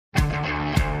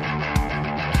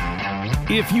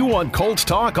If you want Colts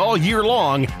talk all year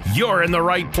long, you're in the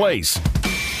right place.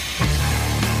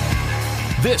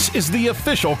 This is the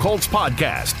official Colts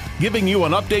podcast, giving you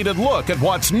an updated look at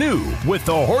what's new with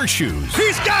the Horseshoes.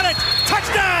 He's got it!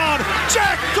 Touchdown!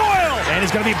 Jack Doyle! And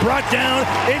he's going to be brought down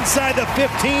inside the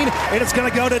 15, and it's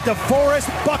going to go to DeForest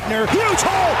Buckner. Huge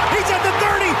hole! He's at the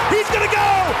 30! He's going to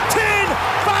go! 10,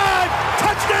 5,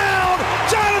 touchdown!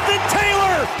 Jonathan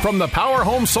Taylor! From the Power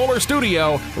Home Solar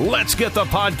Studio, let's get the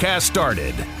podcast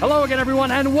started. Hello again,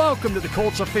 everyone, and welcome to the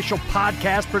Colts official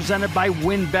podcast presented by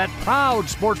WynnBET, proud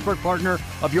sportsbook partner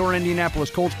of your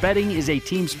Indianapolis Colts. Betting is a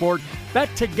team sport.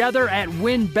 Bet together at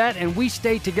WynnBET, and we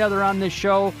stay together on this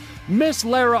show. Miss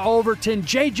Lara Overton,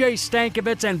 J.J.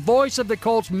 Stankovitz, and voice of the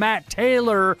Colts, Matt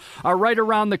Taylor, are right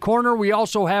around the corner. We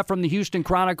also have from the Houston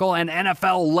Chronicle an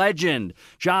NFL legend,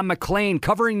 John McClain,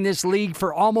 covering this league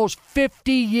for almost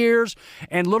 50 years.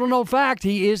 And little known fact,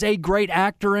 he is a great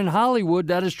actor in Hollywood.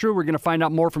 That is true. We're going to find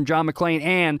out more from John McClain.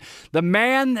 And the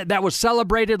man that was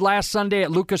celebrated last Sunday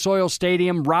at Lucas Oil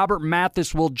Stadium, Robert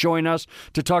Mathis, will join us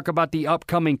to talk about the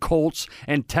upcoming Colts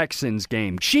and Texans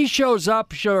game. She shows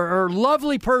up, her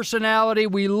lovely personality.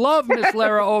 We love Miss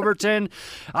Lara Overton.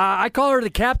 I call her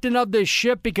the captain of this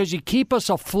ship because you keep us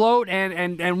afloat.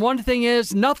 And one thing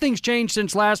is, nothing's changed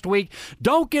since last week.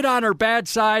 Don't get on her bad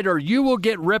side or you will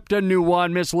get ripped a new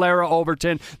one, Miss Lara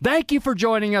Overton. Thank you for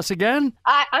joining us again.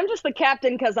 I'm just the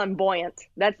captain because I'm buoyant.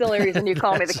 That's the only reason you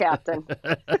call me the captain.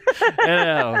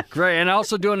 Yeah, great. And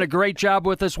also doing a great job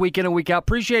with us week in and week out.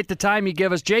 Appreciate the time you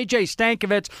give us. J.J.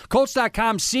 Stankovitz,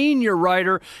 Colts.com senior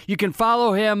writer. You can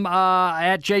follow him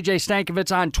at J.J.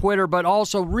 Stankovitz on Twitter, but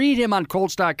also read him on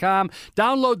Colts.com.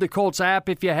 Download the Colts app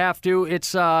if you have to.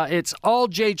 It's all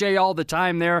JJ all the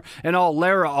time there and all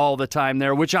Lara all the time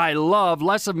there, which I love.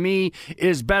 Less of me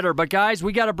is better. But guys,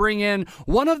 we got to bring in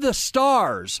one of the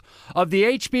stars of the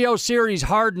HBO series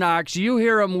Hard Knocks. You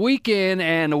hear him week in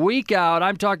and week out.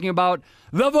 I'm talking about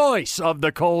the voice of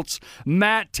the Colts,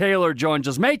 Matt Taylor, joins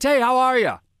us. Mate, how are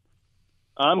you?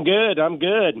 I'm good. I'm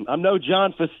no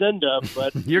John Facenda,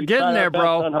 but you're getting there,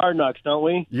 bro. On Hard Knocks, don't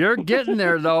we? You're getting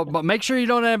there, though. But make sure you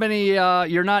don't have any.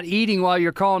 You're not eating while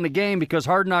you're calling the game because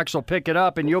Hard Knocks will pick it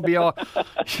up, and you'll be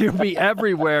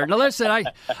everywhere. Now, listen,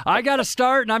 I got to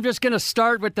start, and I'm just going to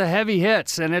start with the heavy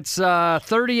hits, and it's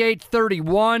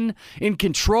 38-31 in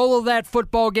control of that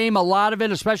football game. A lot of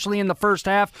it, especially in the first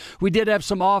half. We did have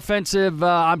some offensive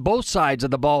on both sides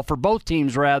of the ball for both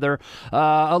teams, rather.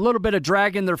 A little bit of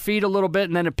dragging their feet a little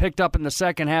bit. And then it picked up in the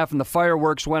second half, and the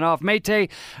fireworks went off. Mayte,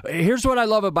 here's what I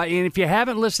love about you. And if you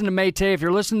haven't listened to Mayte, if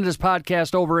you're listening to this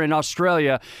podcast over in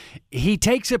Australia, he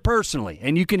takes it personally,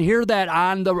 and you can hear that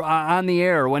on the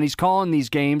air when he's calling these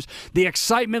games. The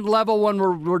excitement level when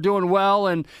we're doing well,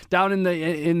 and down in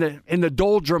the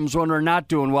doldrums when we're not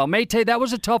doing well. Mayte, that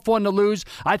was a tough one to lose.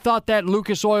 I thought that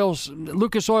Lucas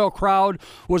Oil crowd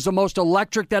was the most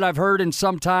electric that I've heard in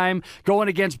some time, going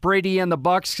against Brady and the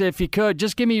Bucs. If you could,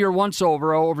 just give me your once-over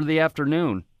the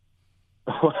afternoon.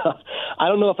 Well, I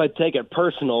don't know if I'd take it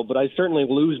personal, but I certainly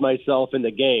lose myself in the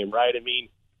game, right? I mean,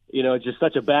 it's just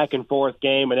such a back-and-forth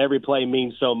game, and every play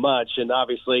means so much. And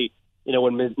obviously,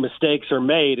 when mistakes are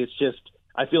made, it's just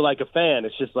I feel like a fan.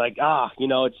 It's just like,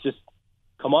 it's just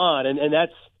come on. And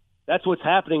that's what's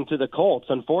happening to the Colts.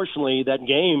 Unfortunately, that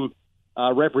game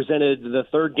represented the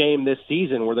third game this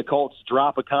season where the Colts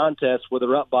drop a contest where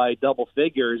they're up by double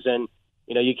figures. And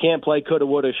you can't play coulda,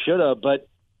 woulda, shoulda, but,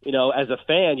 as a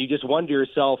fan, you just wonder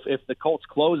yourself if the Colts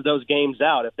close those games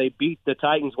out, if they beat the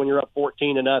Titans when you're up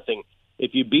 14-0,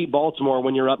 if you beat Baltimore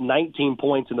when you're up 19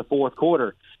 points in the fourth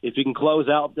quarter, if you can close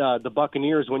out the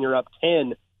Buccaneers when you're up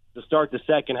 10 to start the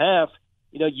second half,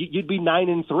 you'd be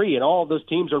 9-3, and all of those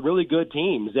teams are really good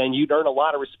teams, and you'd earn a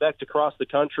lot of respect across the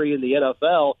country in the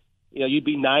NFL. You'd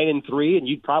be 9-3, and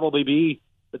you'd probably be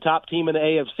the top team in the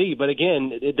AFC. But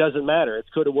again, it doesn't matter. It's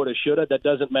coulda, woulda, shoulda. That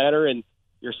doesn't matter. And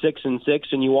you're 6-6,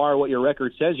 and you are what your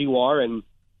record says you are. And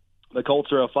the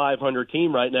Colts are a 500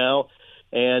 team right now,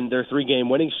 and their 3-game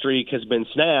winning streak has been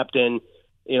snapped. And,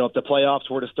 if the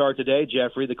playoffs were to start today,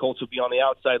 Jeffrey, the Colts would be on the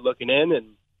outside looking in.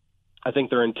 And I think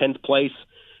they're in 10th place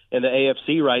in the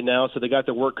AFC right now, so they got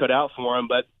their work cut out for them.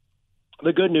 But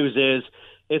the good news is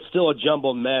it's still a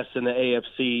jumbled mess in the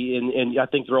AFC, and I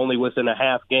think they're only within a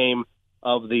half game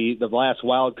of the last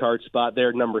wild card spot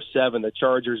there, number 7. The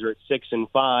Chargers are at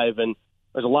 6-5, and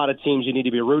there's a lot of teams you need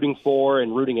to be rooting for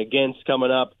and rooting against coming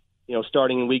up,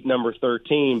 starting in week number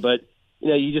 13. But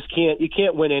you just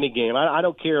can't win any game. I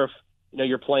don't care if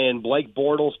you're playing Blake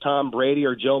Bortles, Tom Brady,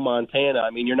 or Joe Montana.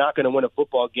 I mean, you're not going to win a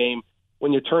football game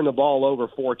when you turn the ball over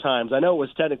 4 times. I know it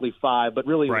was technically 5, but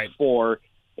really it was 4,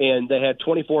 and they had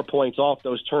 24 points off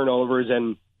those turnovers,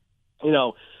 and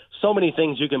so many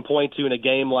things you can point to in a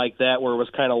game like that where it was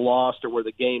kind of lost or where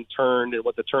the game turned and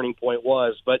what the turning point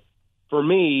was. But for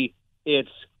me, it's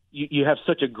you have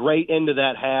such a great end of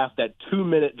that half, that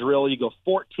 2-minute drill. You go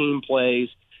 14 plays,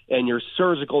 and you're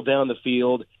surgical down the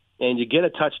field, and you get a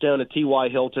touchdown to T.Y.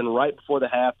 Hilton right before the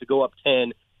half to go up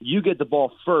 10. You get the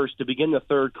ball first to begin the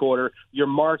third quarter. You're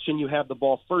marching. You have the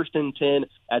ball 1st and 10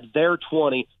 at their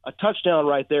 20. A touchdown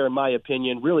right there, in my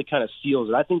opinion, really kind of seals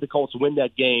it. I think the Colts win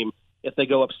that game if they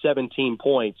go up 17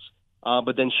 points.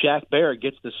 But then Shaq Barrett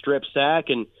gets the strip sack,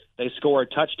 and they score a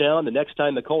touchdown. The next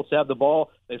time the Colts have the ball,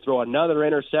 they throw another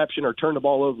interception or turn the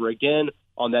ball over again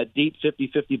on that deep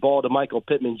 50-50 ball to Michael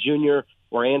Pittman Jr.,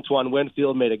 where Antoine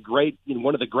Winfield made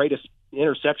one of the greatest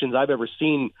interceptions I've ever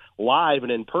seen live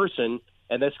and in person,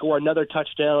 and they score another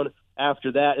touchdown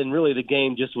after that, and really the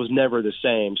game just was never the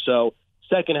same. So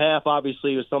second half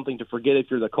obviously was something to forget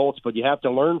if you're the Colts, but you have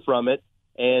to learn from it.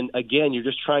 And, again, you're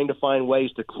just trying to find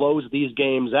ways to close these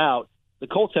games out. The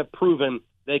Colts have proven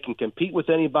they can compete with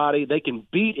anybody. They can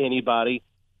beat anybody,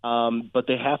 but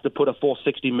they have to put a full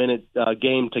 60-minute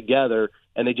game together,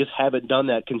 and they just haven't done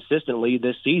that consistently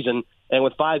this season. And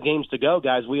with 5 games to go,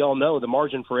 guys, we all know the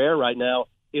margin for error right now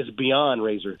is beyond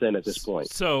razor thin at this point.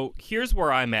 So here's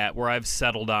where I'm at, where I've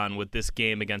settled on with this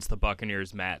game against the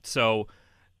Buccaneers, Matt. So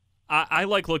I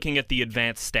like looking at the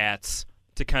advanced stats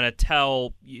to kind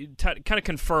of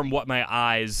confirm what my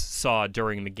eyes saw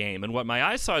during the game. And what my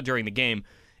eyes saw during the game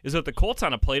is that the Colts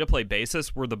on a play-to-play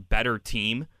basis were the better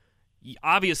team.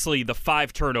 Obviously, the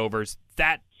 5 turnovers,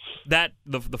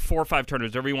 the 4 or 5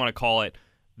 turnovers, whatever you want to call it,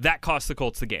 that cost the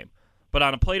Colts the game. But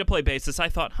on a play-to-play basis, I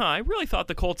thought, I really thought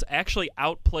the Colts actually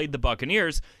outplayed the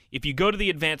Buccaneers. If you go to the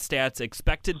advanced stats,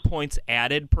 expected points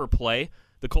added per play,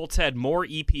 the Colts had more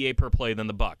EPA per play than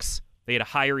the Bucs. They had a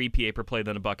higher EPA per play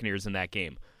than the Buccaneers in that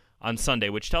game on Sunday,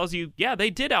 which tells you, yeah, they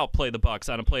did outplay the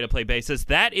Bucs on a play-to-play basis.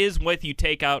 That is when you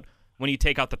take out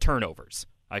the turnovers,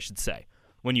 I should say.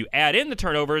 When you add in the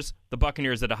turnovers, the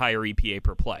Buccaneers had a higher EPA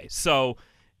per play. So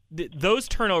those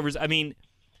turnovers, I mean,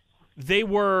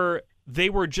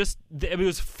 it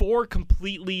was 4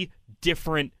 completely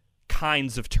different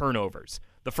kinds of turnovers.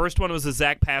 The first one was a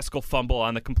Zach Pascal fumble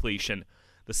on the completion.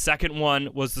 The second one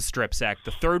was the strip sack.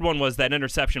 The third one was that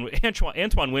interception with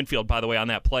Antoine Winfield, by the way, on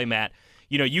that play, Matt.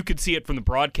 You could see it from the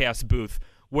broadcast booth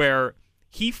where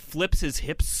he flips his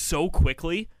hips so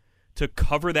quickly to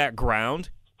cover that ground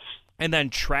and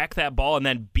then track that ball and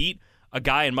then beat a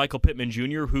guy in Michael Pittman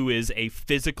Jr., who is a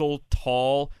physical,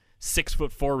 tall,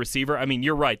 6'4" receiver. I mean,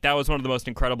 you're right. That was one of the most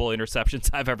incredible interceptions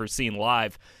I've ever seen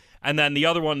live. And then the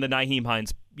other one, the Nyheim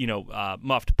Hines,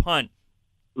 muffed punt.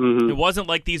 Mm-hmm. It wasn't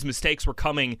like these mistakes were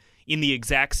coming in the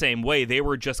exact same way. They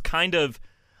were just kind of,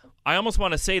 I almost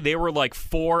want to say they were like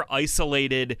 4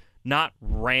 isolated, not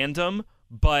random,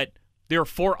 but there are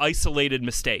 4 isolated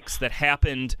mistakes that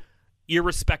happened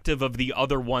irrespective of the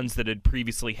other ones that had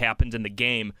previously happened in the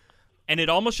game. And it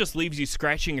almost just leaves you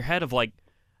scratching your head of like,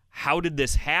 how did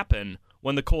this happen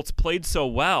when the Colts played so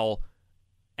well?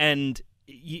 And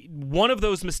one of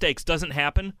those mistakes doesn't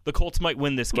happen, the Colts might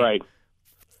win this game. Right.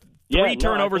 3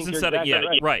 turnovers instead of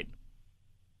right.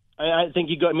 I think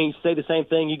say the same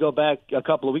thing. You go back a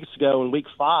couple of weeks ago in Week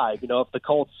 5. If the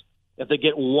Colts, if they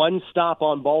get one stop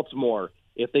on Baltimore,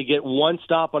 if they get one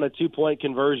stop on a 2-point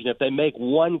conversion, if they make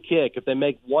one kick, if they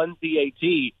make one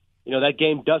PAT, that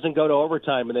game doesn't go to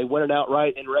overtime and they win it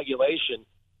outright in regulation.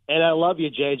 And I love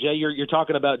you, JJ. You're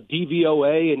talking about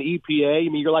DVOA and EPA. I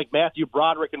mean, you're like Matthew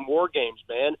Broderick in War Games,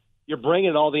 man. You're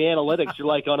bringing all the analytics. You're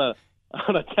like on a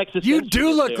Texas. You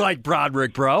do look like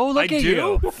Broderick, bro. Look at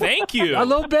you. Thank you. A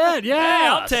little bit, yeah. Hey,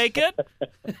 I'll take it.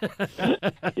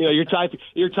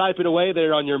 You're typing away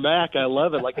there on your Mac. I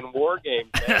love it, like in War Games,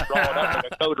 man, drawing up like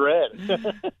a code red.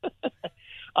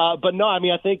 But no, I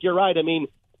mean, I think you're right. I mean,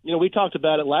 we talked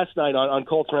about it last night on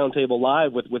Colts Roundtable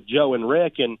Live with Joe and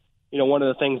Rick, and one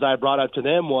of the things I brought up to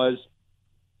them was,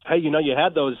 hey, you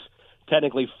had those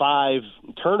technically 5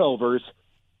 turnovers.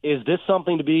 Is this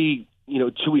something to be,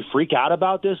 do we freak out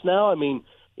about this now? I mean,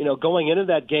 going into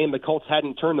that game, the Colts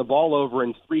hadn't turned the ball over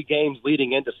in 3 games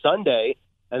leading into Sunday,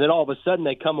 and then all of a sudden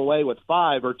they come away with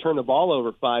 5 or turn the ball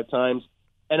over 5 times.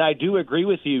 And I do agree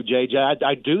with you, JJ.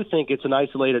 I do think it's an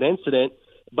isolated incident,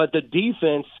 but the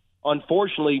defense,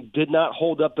 unfortunately, did not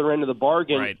hold up their end of the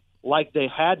bargain like they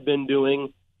had been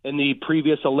doing in the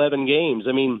previous 11 games.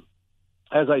 I mean,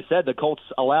 as I said, the Colts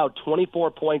allowed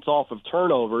 24 points off of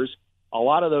turnovers. A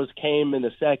lot of those came in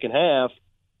the second half.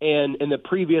 And in the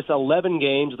previous 11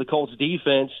 games, the Colts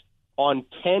defense on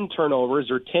 10 turnovers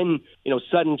or 10,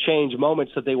 sudden change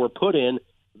moments that they were put in,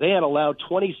 they had allowed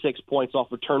 26 points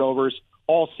off of turnovers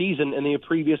all season in the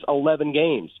previous 11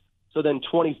 games. So then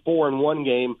 24 in one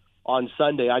game, on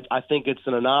Sunday. I think it's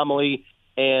an anomaly,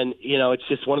 and, it's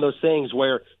just one of those things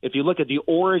where if you look at the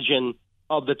origin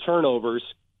of the turnovers,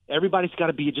 everybody's got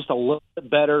to be just a little bit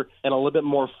better and a little bit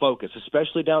more focused,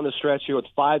 especially down the stretch here with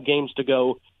 5 games to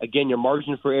go. Again, your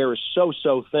margin for error is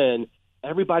so thin.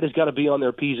 Everybody's got to be on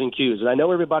their P's and Q's. And I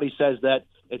know everybody says that.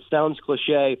 It sounds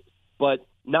cliche, but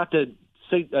not to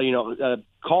say,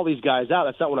 call these guys out.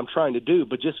 That's not what I'm trying to do.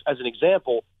 But just as an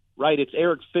example, right, it's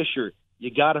Eric Fisher.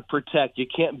 You got to protect. You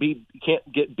can't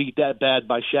get beat that bad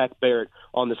by Shaq Barrett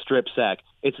on the strip sack.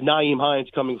 It's Nyheim Hines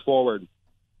coming forward,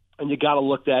 and you got to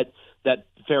look at that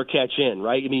fair catch in,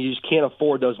 right? I mean, you just can't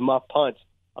afford those muff punts.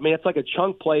 I mean, it's like a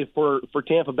chunk play for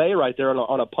Tampa Bay right there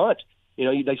on a punt.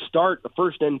 They start the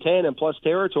 1st and 10 and plus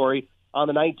territory on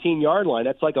the 19-yard line.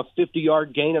 That's like a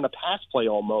 50-yard gain and a pass play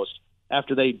almost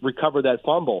after they recover that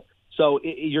fumble. So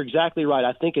you're exactly right.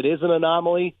 I think it is an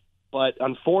anomaly, but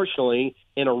unfortunately,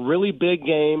 in a really big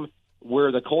game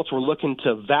where the Colts were looking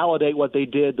to validate what they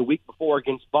did the week before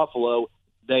against Buffalo,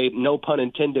 they, no pun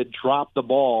intended, dropped the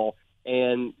ball.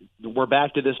 And we're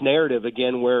back to this narrative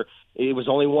again where it was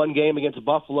only one game against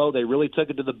Buffalo. They really took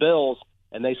it to the Bills,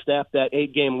 and they snapped that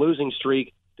 8-game losing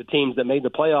streak to teams that made the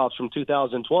playoffs from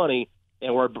 2020.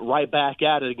 And we're right back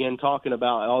at it again talking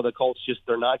about, the Colts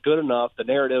they're not good enough. The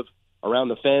narrative around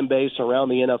the fan base, around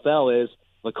the NFL is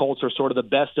the Colts are sort of the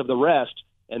best of the rest,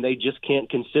 and they just can't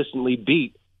consistently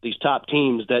beat these top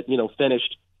teams that,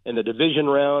 finished in the division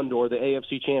round or the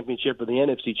AFC Championship or the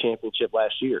NFC Championship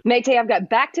last year. Mate, I've got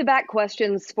back-to-back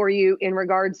questions for you in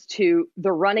regards to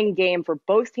the running game for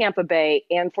both Tampa Bay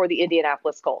and for the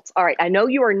Indianapolis Colts. All right, I know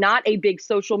you are not a big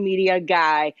social media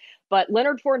guy, but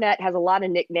Leonard Fournette has a lot of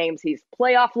nicknames. He's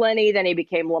Playoff Lenny, then he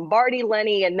became Lombardi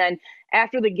Lenny, and then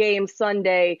after the game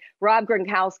Sunday, Rob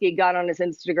Gronkowski got on his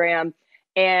Instagram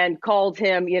and called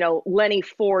him, Lenny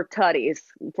Four Tutties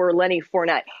for Lenny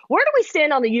Fournette. Where do we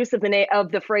stand on the use of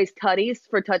the phrase tutties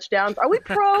for touchdowns? Are we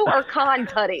pro or con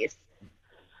tutties?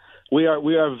 We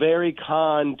are very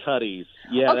con tutties.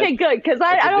 Yeah. Okay, good, because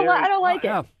I don't like it.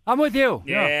 Yeah, I'm with you.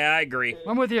 Yeah, I agree.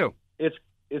 I'm with you.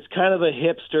 It's kind of a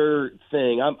hipster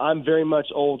thing. I'm very much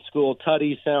old school.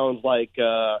 Tutty sounds like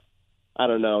I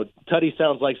don't know. Tutty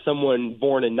sounds like someone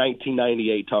born in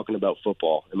 1998 talking about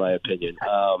football, in my opinion.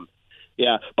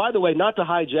 Yeah. By the way, not to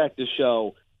hijack the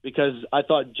show, because I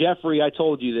thought, Jeffrey, I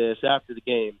told you this after the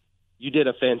game. You did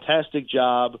a fantastic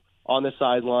job on the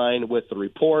sideline with the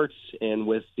reports and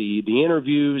with the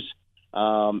interviews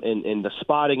and the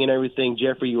spotting and everything.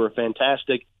 Jeffrey, you were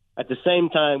fantastic. At the same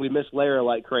time, we miss Lara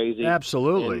like crazy.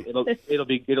 Absolutely. It'll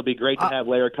be great to have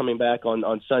Lara coming back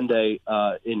on Sunday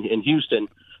in Houston.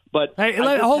 But hey,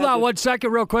 hold on 1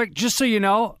 second, real quick, just so you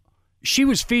know. She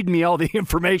was feeding me all the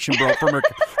information, bro,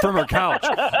 from her couch.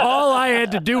 All I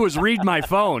had to do was read my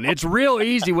phone. It's real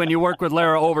easy when you work with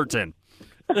Lara Overton.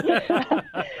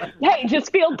 Hey,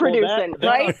 just field producing,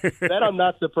 right? That I'm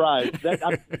not surprised.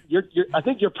 I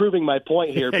think you're proving my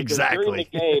point here. Because exactly. During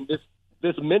the game,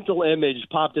 this mental image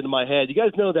popped into my head. You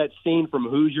guys know that scene from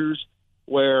Hoosiers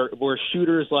where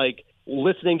Shooter's like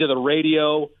listening to the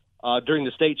radio during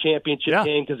the state championship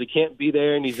game because he can't be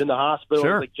there and he's in the hospital.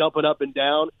 Sure. He's like jumping up and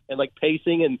down and like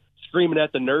pacing and screaming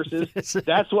at the nurses.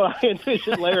 That's what I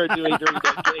envisioned Lara doing during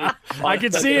that game. I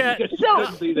can see it. So,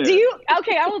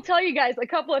 okay, I will tell you guys a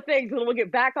couple of things and then we'll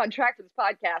get back on track for this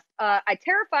podcast. I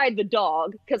terrified the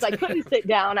dog because I couldn't sit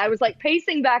down. I was like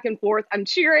pacing back and forth. I'm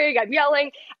cheering, I'm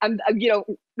yelling, I'm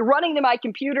running to my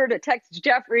computer to text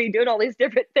Jeffrey, doing all these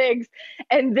different things.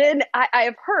 And then I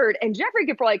have heard, and Jeffrey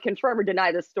could probably confirm or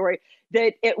deny this story,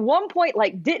 that at one point,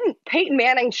 didn't Peyton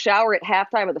Manning shower at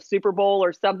halftime of the Super Bowl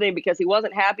or something because he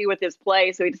wasn't happy with his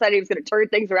play? So he decided he was going to turn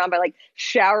things around by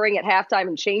showering at halftime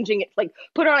and changing it,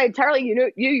 put on an entirely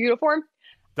new uniform.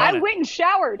 I went and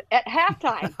showered at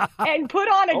halftime and put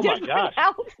on a different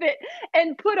outfit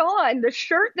and put on the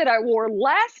shirt that I wore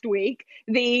last week,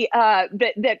 that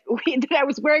I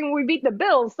was wearing when we beat the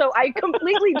Bills. So I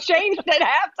completely changed at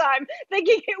halftime,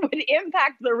 thinking it would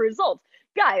impact the results.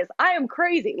 Guys, I am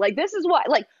crazy. This is why.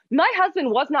 My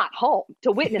husband was not home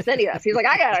to witness any of this. He's like,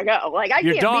 I gotta go. I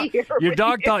can't be here. Your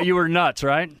dog thought you were nuts,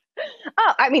 right?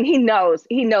 Oh, I mean, he knows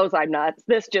I'm nuts.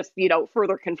 This just,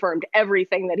 further confirmed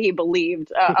everything that he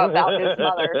believed about his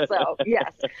mother. So,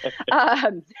 yes.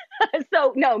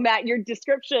 So, no, Matt, your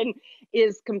description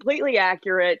is completely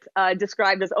accurate,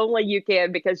 described as only you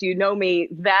can because you know me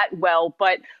that well.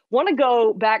 But want to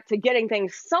go back to getting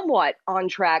things somewhat on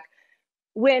track.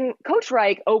 When Coach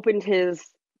Reich opened his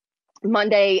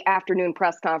Monday afternoon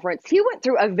press conference, he went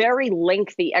through a very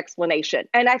lengthy explanation.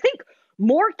 And I think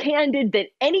more candid than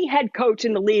any head coach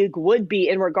in the league would be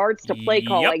in regards to play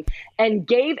calling, and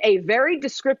gave a very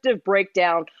descriptive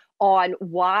breakdown on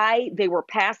why they were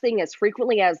passing as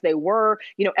frequently as they were.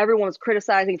 Everyone was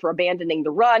criticizing for abandoning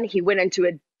the run. He went into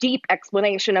a deep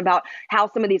explanation about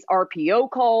how some of these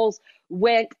RPO calls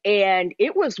went, and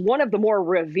it was one of the more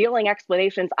revealing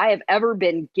explanations I have ever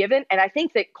been given. And I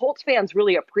think that Colts fans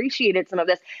really appreciated some of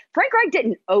this. Frank Reich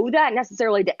didn't owe that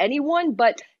necessarily to anyone,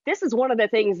 but this is one of the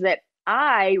things that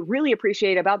I really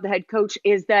appreciate about the head coach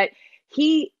is that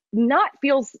he not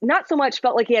so much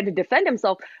felt like he had to defend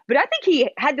himself, but I think he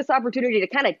had this opportunity to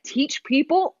kind of teach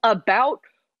people about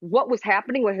what was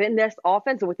happening within this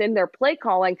offense and within their play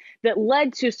calling that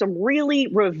led to some really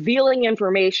revealing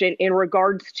information in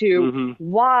regards to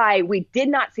why we did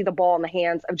not see the ball in the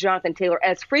hands of Jonathan Taylor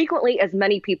as frequently as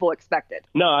many people expected.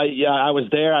 No, I was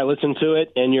there. I listened to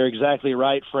it, and you're exactly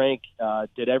right. Frank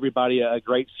did everybody a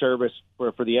great service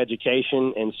for the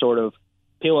education and sort of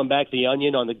peeling back the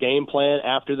onion on the game plan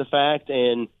after the fact.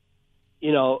 And,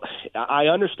 I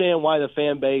understand why the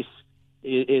fan base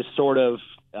is sort of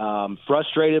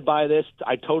frustrated by this.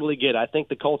 I totally get it. I think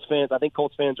Colts fans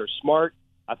are smart.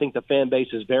 I think the fan base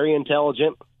is very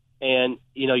intelligent. And,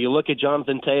 you look at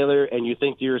Jonathan Taylor and you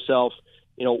think to yourself,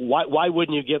 why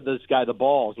wouldn't you give this guy the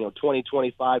ball, 20,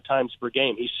 25 times per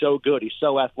game? He's so good. He's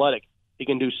so athletic. He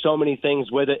can do so many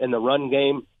things with it in the run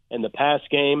game and the pass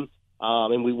game.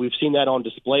 And we've seen that on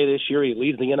display this year. He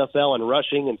leads the NFL in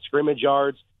rushing and scrimmage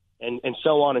yards and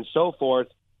so on and so forth.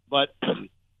 But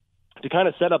to kind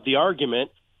of set up the argument,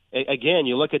 again,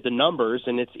 you look at the numbers,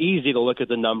 and it's easy to look at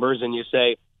the numbers, and you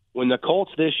say, when the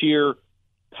Colts this year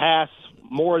pass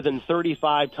more than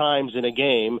 35 times in a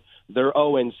game, they're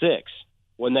 0-6.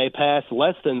 When they pass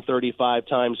less than 35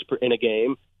 times in a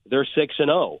game, they're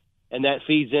 6-0. And that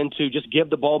feeds into just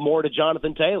give the ball more to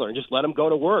Jonathan Taylor and just let him go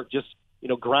to work. Just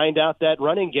grind out that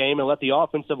running game and let the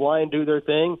offensive line do their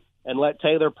thing and let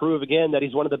Taylor prove again that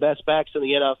he's one of the best backs in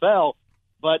the NFL.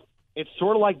 But it's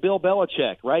sort of like Bill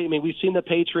Belichick, right? I mean, we've seen the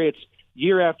Patriots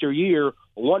year after year.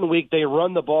 One week they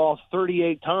run the ball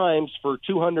 38 times for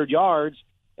 200 yards,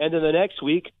 and then the next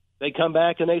week they come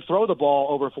back and they throw the ball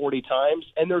over 40 times,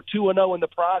 and they're 2-0 in the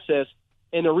process.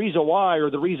 And the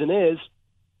reason is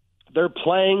they're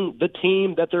playing the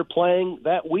team that they're playing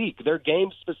that week. They're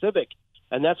game-specific.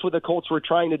 And that's what the Colts were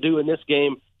trying to do in this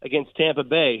game against Tampa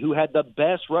Bay, who had the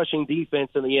best rushing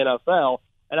defense in the NFL.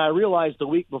 And I realized the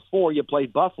week before you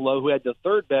played Buffalo, who had the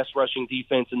third best rushing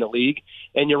defense in the league,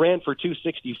 and you ran for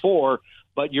 264,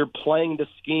 but you're playing the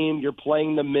scheme, you're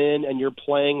playing the men, and you're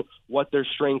playing what their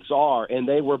strengths are. And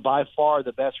they were by far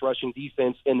the best rushing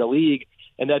defense in the league.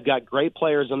 And they've got great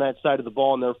players on that side of the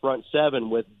ball in their front seven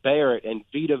with Barrett and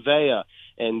Vita Vea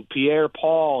and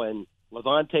Pierre-Paul and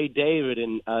Levante David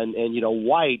and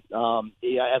White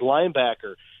at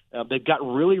linebacker. They've got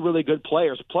really, really good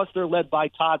players. Plus, they're led by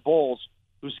Todd Bowles,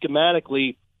 who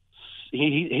schematically,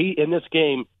 he in this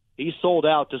game, he sold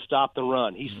out to stop the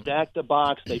run. He stacked the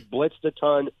box. They blitzed a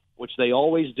ton, which they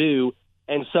always do.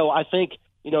 And so I think,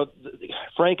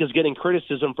 Frank is getting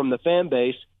criticism from the fan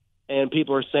base, and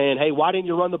people are saying, hey, why didn't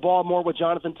you run the ball more with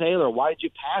Jonathan Taylor? Why did you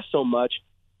pass so much?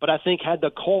 But I think had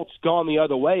the Colts gone the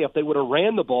other way, if they would have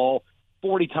ran the ball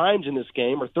 40 times in this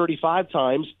game or 35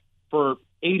 times for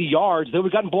 80 yards, they would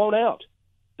have gotten blown out.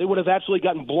 They would have absolutely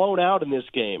gotten blown out in this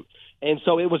game. And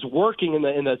so it was working in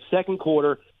the second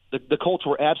quarter. The Colts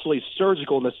were absolutely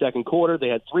surgical in the second quarter. They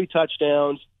had 3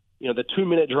 touchdowns. The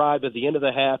 2-minute drive at the end of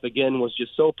the half, again, was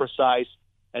just so precise.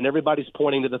 And everybody's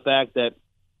pointing to the fact that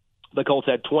the Colts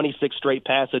had 26 straight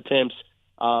pass attempts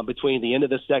between the end of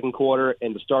the second quarter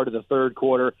and the start of the third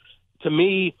quarter. To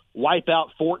me, wipe out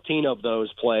 14 of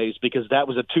those plays because that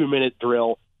was a 2-minute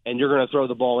drill, and you're going to throw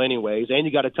the ball anyways, and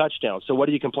you got a touchdown. So what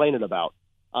are you complaining about?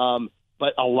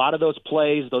 But a lot of those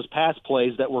plays, those pass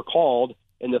plays that were called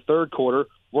in the third quarter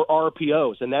were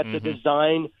RPOs, and that's a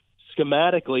design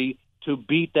schematically to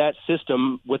beat that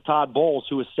system with Todd Bowles,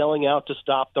 who is selling out to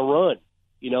stop the run.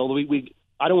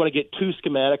 I don't want to get too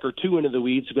schematic or too into the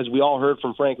weeds because we all heard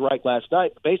from Frank Reich last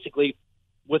night. But basically,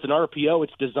 with an RPO,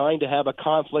 it's designed to have a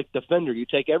conflict defender. You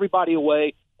take everybody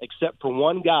away except for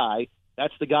one guy.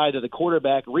 That's the guy that the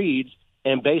quarterback reads,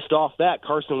 and based off that,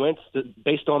 Carson Wentz,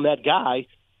 based on that guy,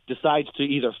 decides to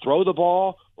either throw the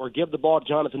ball or give the ball to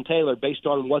Jonathan Taylor based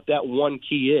on what that one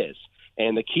key is.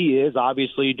 And the key is,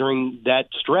 obviously, during that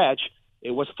stretch,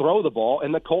 it was throw the ball,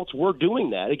 and the Colts were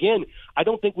doing that. Again, I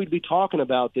don't think we'd be talking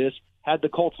about this had the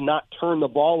Colts not turned the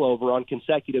ball over on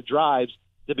consecutive drives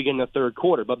to begin the third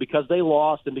quarter. But because they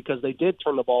lost and because they did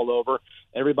turn the ball over,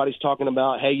 everybody's talking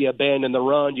about, hey, you abandoned the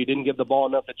run, you didn't give the ball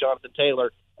enough to Jonathan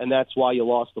Taylor, and that's why you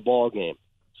lost the ball game.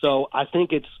 So I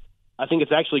think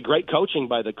it's actually great coaching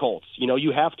by the Colts.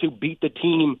 You have to beat the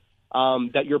team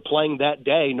that you're playing that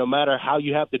day, no matter how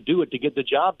you have to do it to get the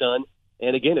job done.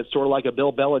 And again, it's sort of like a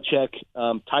Bill Belichick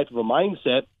type of a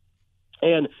mindset.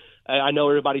 And I know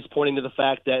everybody's pointing to the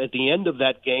fact that at the end of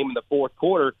that game in the fourth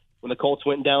quarter, when the Colts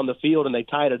went down the field and they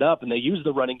tied it up and they used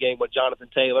the running game with Jonathan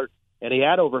Taylor, and he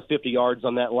had over 50 yards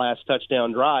on that last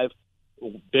touchdown drive.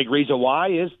 Big reason why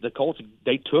is the Colts,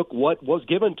 they took what was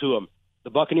given to them. The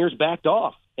Buccaneers backed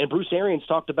off, and Bruce Arians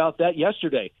talked about that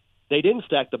yesterday. They didn't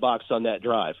stack the box on that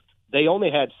drive. They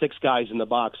only had 6 guys in the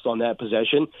box on that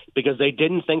possession because they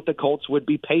didn't think the Colts would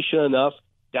be patient enough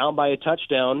down by a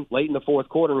touchdown late in the fourth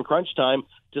quarter in crunch time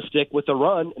to stick with the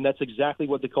run, and that's exactly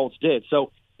what the Colts did.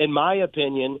 So, in my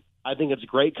opinion, I think it's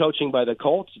great coaching by the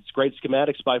Colts. It's great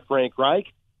schematics by Frank Reich,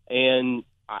 and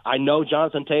I know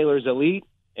Jonathan Taylor is elite,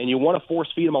 and you want to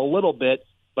force feed him a little bit,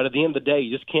 but at the end of the day,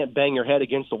 you just can't bang your head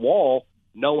against the wall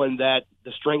knowing that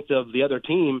the strength of the other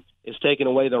team is taking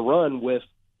away the run with,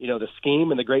 the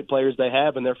scheme and the great players they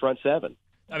have in their front seven.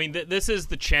 I mean, this is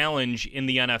the challenge in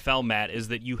the NFL, Matt, is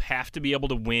that you have to be able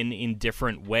to win in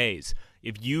different ways.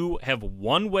 If you have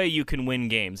one way you can win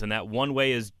games, and that one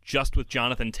way is just with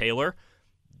Jonathan Taylor,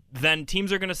 then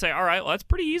teams are going to say, all right, well, that's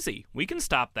pretty easy. We can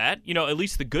stop that. At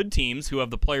least the good teams who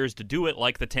have the players to do it,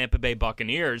 like the Tampa Bay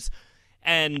Buccaneers.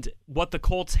 And what the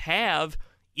Colts have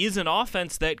is an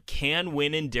offense that can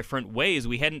win in different ways.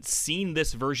 We hadn't seen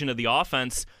this version of the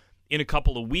offense in a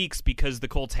couple of weeks because the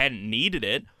Colts hadn't needed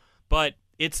it, but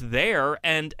it's there.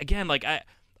 And again, like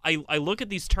I look at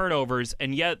these turnovers,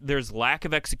 and yet there's lack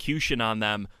of execution on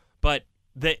them, but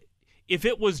if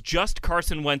it was just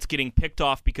Carson Wentz getting picked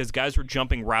off because guys were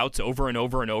jumping routes over and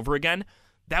over and over again,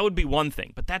 that would be one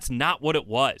thing, but that's not what it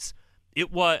was.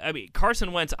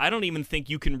 Carson Wentz, I don't even think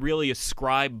you can really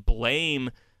ascribe blame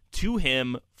to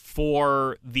him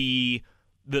for the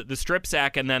strip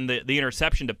sack and then the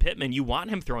interception to Pittman. You want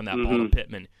him throwing that ball to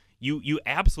Pittman. You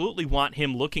absolutely want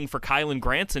him looking for Kylen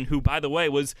Granson, who, by the way,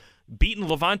 was beating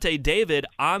Levante David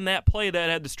on that play that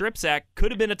had the strip sack.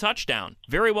 Could have been a touchdown.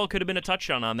 Very well could have been a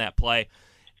touchdown on that play.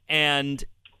 And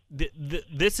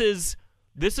this is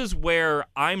where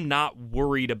I'm not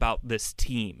worried about this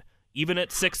team. Even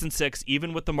at 6-6,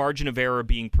 even with the margin of error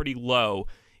being pretty low,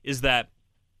 is that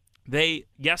they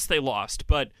lost,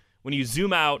 but when you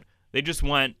zoom out, they just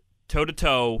went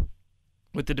toe-to-toe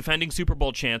with the defending Super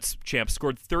Bowl champs,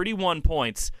 scored 31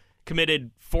 points,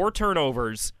 committed 4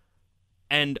 turnovers,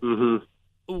 and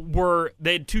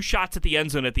they had 2 shots at the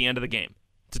end zone at the end of the game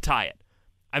to tie it.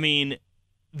 I mean,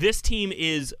 this team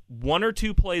is 1 or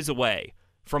 2 plays away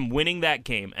from winning that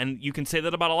game, and you can say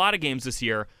that about a lot of games this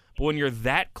year, but when you're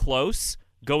that close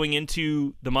going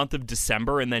into the month of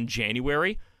December and then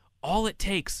January, all it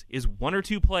takes is 1 or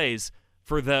 2 plays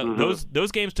for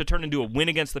those games to turn into a win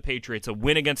against the Patriots, a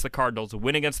win against the Cardinals, a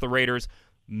win against the Raiders,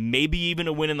 maybe even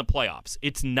a win in the playoffs.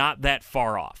 It's not that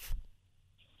far off.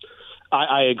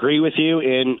 I agree with you,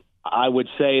 and I would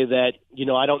say that,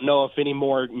 I don't know if any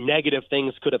more negative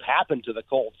things could have happened to the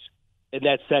Colts in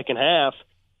that second half,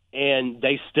 and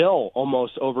they still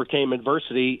almost overcame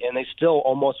adversity, and they still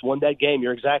almost won that game.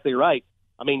 You're exactly right.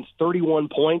 31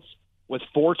 points with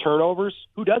 4 turnovers,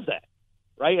 who does that?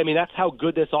 Right? That's how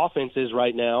good this offense is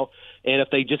right now. And if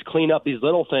they just clean up these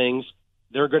little things,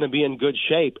 they're going to be in good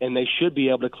shape, and they should be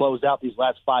able to close out these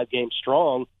last 5 games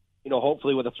strong,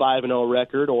 hopefully with a 5-0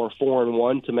 record or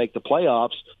 4-1 to make the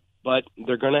playoffs. But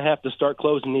they're going to have to start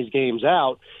closing these games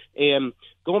out. And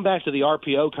going back to the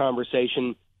RPO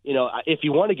conversation, if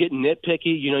you want to get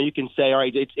nitpicky, you can say, all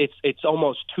right, it's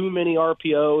almost too many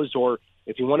RPOs, or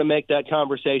if you want to make that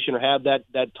conversation or have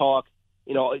that talk,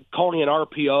 calling an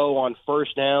RPO on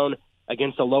first down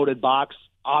against a loaded box,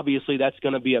 obviously that's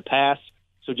going to be a pass.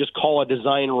 So just call a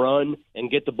design run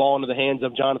and get the ball into the hands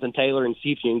of Jonathan Taylor and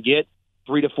see if you can get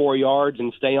 3 to 4 yards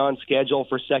and stay on schedule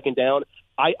for second down.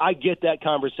 I get that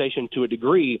conversation to a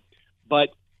degree, but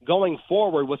going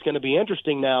forward, what's going to be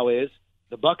interesting now is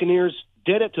the Buccaneers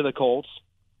did it to the Colts,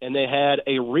 and they had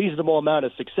a reasonable amount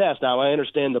of success. Now, I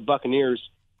understand the Buccaneers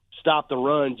stopped the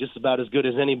run just about as good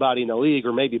as anybody in the league,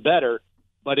 or maybe better,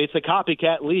 but it's a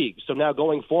copycat league. So now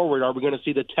going forward, are we going to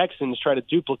see the Texans try to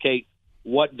duplicate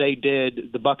what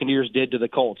the Buccaneers did to the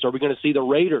Colts? Are we going to see the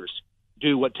Raiders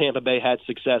do what Tampa Bay had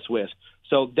success with?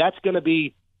 So that's going to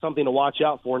be something to watch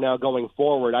out for now going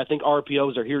forward. I think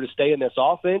RPOs are here to stay in this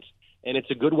offense, and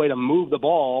it's a good way to move the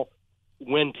ball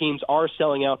when teams are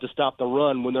selling out to stop the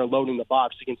run when they're loading the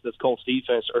box against this Colts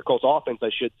defense, or Colts offense, I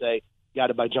should say,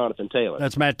 guided by Jonathan Taylor.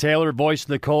 That's Matt Taylor, voice of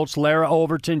the Colts. Lara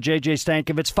Overton, JJ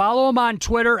Stankovitz. Follow him on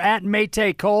Twitter at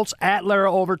Maytay Colts, at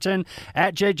Lara Overton,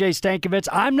 at JJ Stankovitz.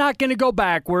 I'm not going to go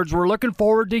backwards. We're looking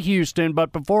forward to Houston,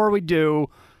 but before we do,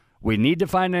 We need to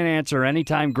find an answer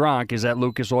anytime Gronk is at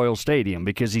Lucas Oil Stadium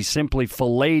because he simply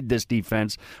filleted this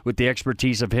defense with the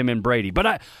expertise of him and Brady.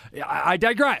 But I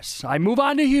digress. I move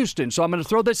on to Houston, so I'm going to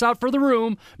throw this out for the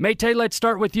room. Mate, let's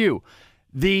start with you.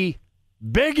 The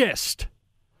biggest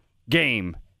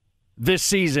game this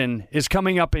season is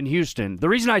coming up in Houston. The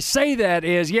reason I say that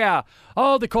is,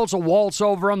 the Colts will waltz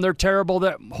over them. They're terrible.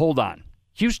 Hold on.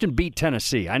 Houston beat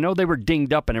Tennessee. I know they were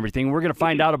dinged up and everything. We're going to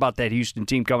find out about that Houston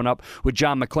team coming up with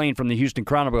John McClain from the Houston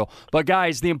Chronicle. But,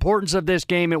 guys, the importance of this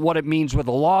game and what it means with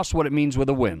a loss, what it means with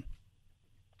a win.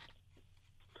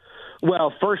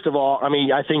 Well, first of all,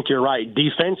 I think you're right.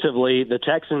 Defensively, the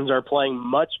Texans are playing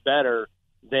much better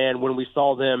than when we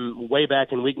saw them way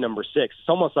back in week number 6. It's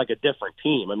almost like a different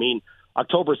team.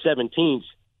 October 17th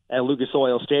at Lucas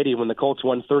Oil Stadium when the Colts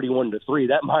won 31-3,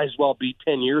 that might as well be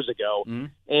 10 years ago. Mm-hmm.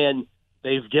 And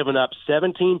they've given up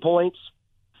 17 points,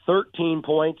 13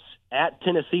 points at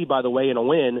Tennessee, by the way, in a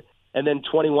win, and then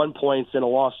 21 points in a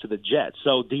loss to the Jets.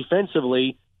 So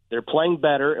defensively, they're playing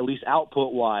better, at least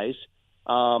output-wise.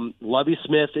 Lovie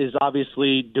Smith is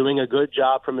obviously doing a good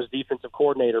job from his defensive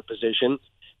coordinator position,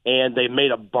 and they've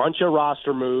made a bunch of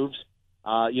roster moves.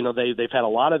 They've had a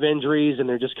lot of injuries, and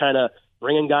they're just kind of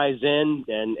bringing guys in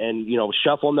and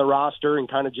shuffling the roster and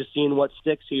kind of just seeing what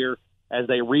sticks here as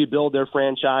they rebuild their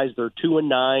franchise. They're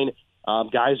 2-9.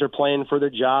 Guys are playing for their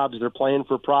jobs. They're playing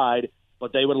for pride,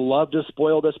 but they would love to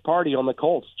spoil this party on the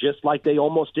Colts, just like they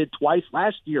almost did twice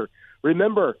last year.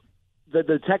 Remember,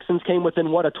 the Texans came within,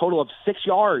 a total of 6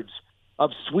 yards of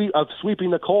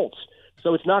sweeping the Colts.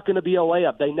 So it's not going to be a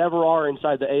layup. They never are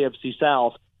inside the AFC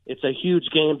South. It's a huge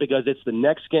game because it's the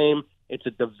next game. It's a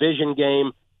division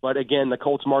game. But, again, the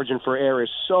Colts' margin for error is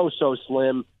so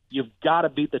slim. You've got to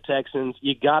beat the Texans.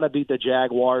 You got to beat the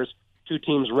Jaguars, two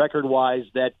teams record-wise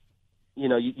that,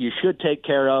 you should take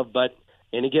care of. But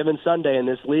any given Sunday in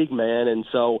this league, man, and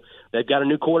so they've got a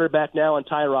new quarterback now in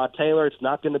Tyrod Taylor. It's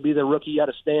not going to be the rookie out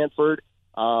of Stanford.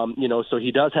 So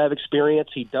he does have experience.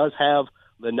 He does have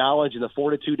the knowledge and the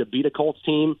fortitude to beat a Colts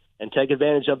team and take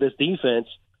advantage of this defense.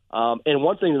 And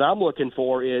one thing that I'm looking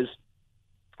for is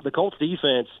the Colts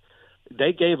defense.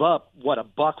 They gave up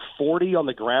 $140 on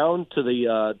the ground to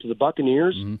the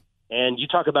Buccaneers, mm-hmm. And you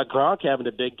talk about Gronk having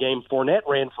a big game. Fournette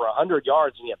ran for 100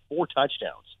 yards and he had 4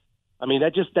 touchdowns.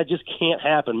 That just can't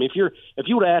happen. If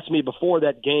you would have asked me before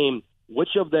that game,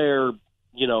 which of their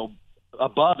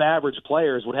above average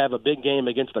players would have a big game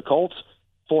against the Colts,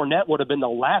 Fournette would have been the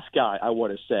last guy I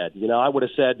would have said. I would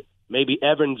have said maybe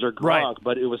Evans or Gronk, right.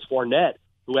 But it was Fournette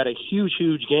who had a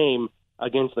huge game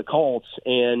against the Colts,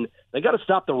 and they got to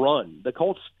stop the run. The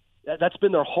Colts, that's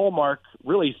been their hallmark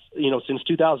really, since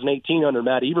 2018 under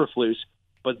Matt Eberflus,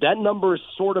 but that number is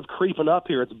sort of creeping up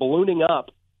here. It's ballooning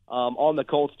up on the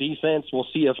Colts defense. We'll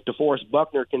see if DeForest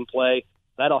Buckner can play.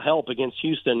 That'll help against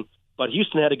Houston, but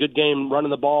Houston had a good game running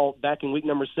the ball back in week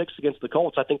number 6 against the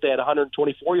Colts. I think they had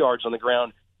 124 yards on the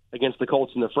ground against the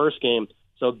Colts in the first game.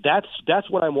 So that's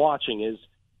what I'm watching is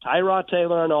Tyrod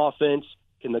Taylor on offense.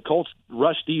 Can the Colts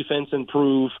rush defense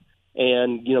improve?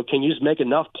 And, can you just make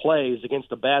enough plays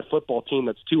against a bad football team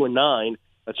that's 2-9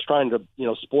 that's trying to,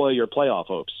 spoil your playoff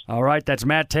hopes? All right, that's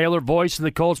Matt Taylor, voice of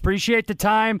the Colts. Appreciate the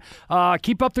time.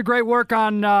 Keep up the great work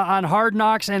on Hard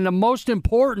Knocks. And the most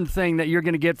important thing that you're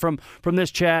going to get from this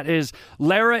chat is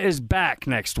Lara is back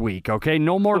next week, okay?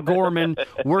 No more Gorman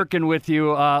working with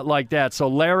you like that. So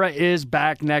Lara is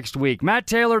back next week. Matt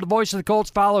Taylor, the voice of the Colts.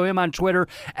 Follow him on Twitter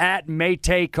at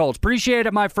MateColts. Appreciate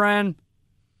it, my friend.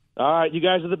 All right, you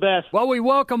guys are the best. Well, we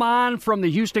welcome on from the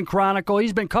Houston Chronicle.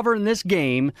 He's been covering this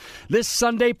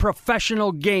Sunday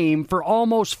professional game, for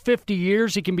almost 50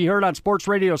 years. He can be heard on Sports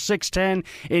Radio 610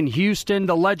 in Houston.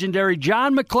 The legendary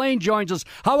John McClain joins us.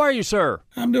 How are you, sir?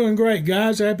 I'm doing great,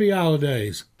 guys. Happy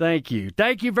holidays. Thank you.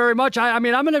 Thank you very much. I'm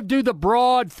going to do the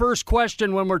broad first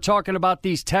question when we're talking about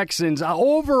these Texans.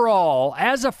 Overall,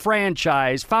 as a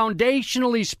franchise,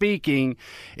 foundationally speaking,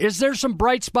 is there some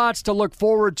bright spots to look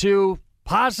forward to?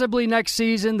 Possibly next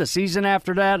season, the season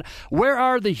after that. Where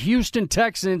are the Houston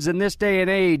Texans in this day and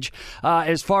age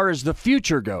as far as the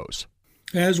future goes?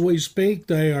 As we speak,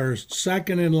 they are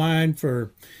second in line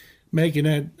for making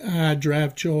that high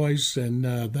draft choice, and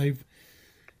they've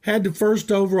had the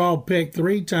first overall pick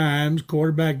 3 times.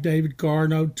 Quarterback David Carr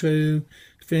in 2002,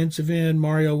 defensive end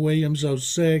Mario Williams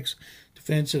 2006,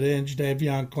 defensive end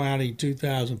Jadeveon Clowney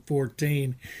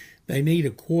 2014. They need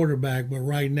a quarterback, but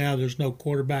right now there's no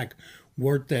quarterback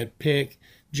worth that pick.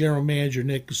 General manager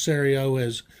Nick Caserio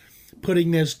is putting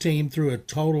this team through a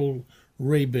total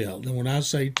rebuild. And when I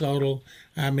say total,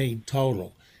 I mean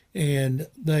total. And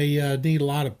they need a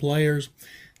lot of players.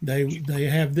 They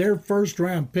have their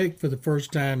first-round pick for the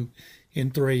first time in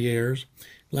 3 years.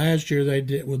 Last year they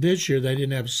did. Well, this year they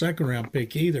didn't have a second-round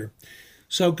pick either.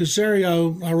 So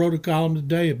Caserio, I wrote a column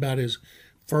today about his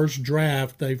first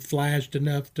draft. They flashed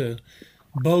enough to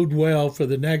bode well for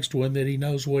the next one, that he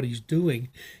knows what he's doing,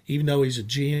 even though he's a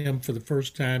GM for the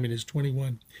first time in his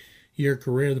 21-year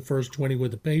career, the first 20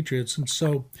 with the Patriots. And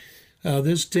so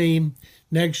this team,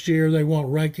 next year, they won't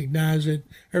recognize it.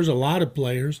 There's a lot of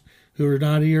players who are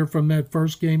not here from that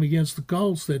first game against the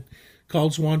Colts that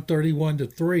Colts won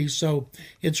 31-3. So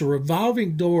it's a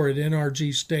revolving door at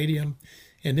NRG Stadium,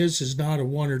 and this is not a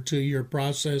 1 or 2 year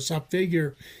process. I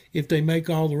figure if they make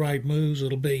all the right moves,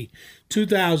 it'll be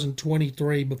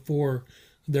 2023 before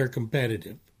they're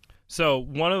competitive. So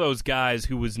one of those guys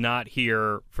who was not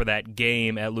here for that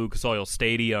game at Lucas Oil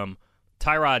Stadium,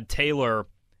 Tyrod Taylor,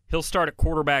 he'll start at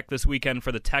quarterback this weekend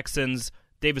for the Texans.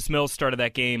 Davis Mills started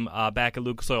that game back at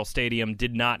Lucas Oil Stadium,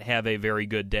 did not have a very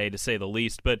good day, to say the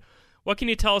least. But what can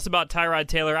you tell us about Tyrod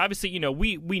Taylor? Obviously,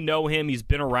 we know him. He's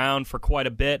been around for quite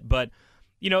a bit, but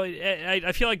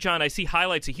I feel like, John, I see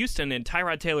highlights of Houston, and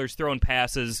Tyrod Taylor's throwing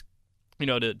passes,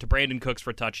 to Brandon Cooks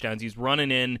for touchdowns. He's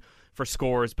running in for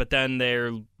scores, but then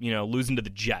they're, losing to the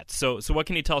Jets. So what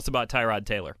can you tell us about Tyrod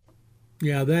Taylor?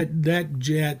 Yeah, that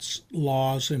Jets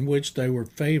loss, in which they were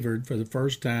favored for the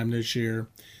first time this year,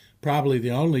 probably the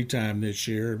only time this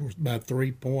year, it was about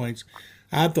 3 points.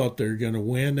 I thought they were going to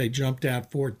win. They jumped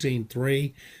out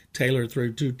 14-3. Taylor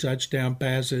threw 2 touchdown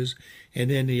passes,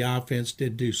 and then the offense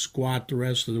did do squat the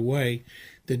rest of the way.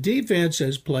 The defense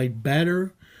has played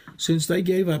better since they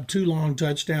gave up 2 long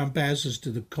touchdown passes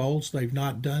to the Colts. They've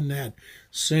not done that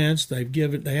since. They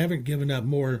haven't given up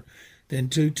more than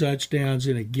 2 touchdowns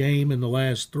in a game in the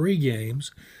last 3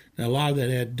 games. Now, a lot of that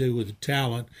had to do with the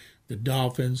talent, the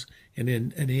Dolphins, and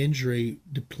then an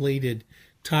injury-depleted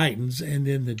Titans, and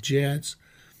then the Jets.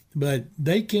 But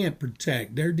they can't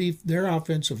protect. Their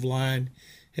offensive line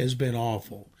has been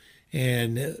awful.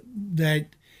 And that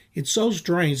it's so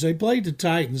strange. They played the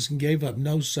Titans and gave up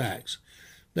no sacks.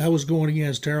 That was going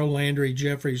against Harold Landry,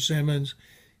 Jeffrey Simmons,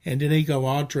 and Denico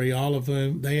Autry, all of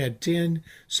whom. They had 10,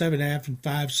 7.5, and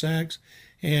 5 sacks.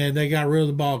 And they got rid of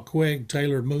the ball quick.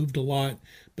 Taylor moved a lot,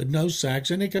 but no sacks.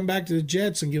 And they come back to the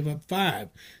Jets and give up 5,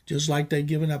 just like they'd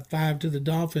given up 5 to the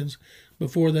Dolphins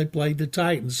before they played the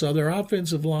Titans. So their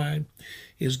offensive line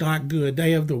is not good.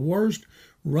 They have the worst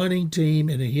running team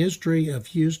in the history of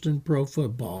Houston pro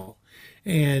football.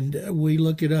 And we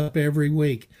look it up every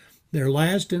week. They're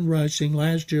last in rushing.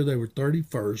 Last year they were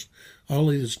 31st.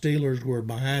 Only the Steelers were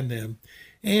behind them.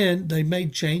 And they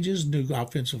made changes, new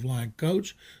offensive line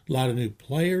coach, a lot of new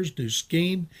players, new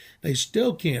scheme. They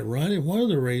still can't run, and one of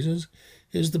the reasons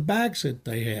is the backs that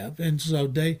they have. And so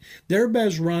their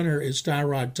best runner is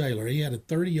Tyrod Taylor. He had a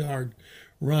 30-yard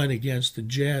run against the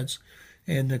Jets,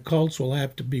 and the Colts will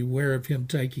have to beware of him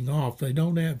taking off. They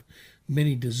don't have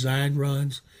many design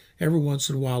runs. Every once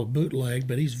in a while a bootleg,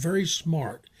 but he's very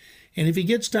smart. And if he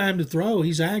gets time to throw,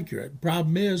 he's accurate.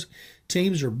 Problem is,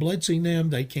 teams are blitzing them.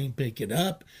 They can't pick it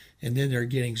up, and then they're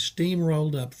getting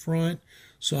steamrolled up front.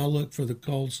 So I'll look for the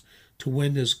Colts to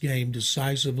win this game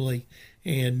decisively.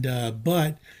 And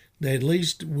but they, at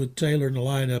least with Taylor in the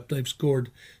lineup, they've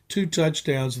scored 2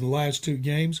 touchdowns in the last 2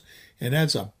 games, and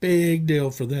that's a big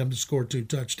deal for them to score 2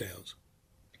 touchdowns.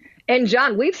 And,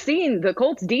 John, we've seen the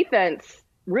Colts defense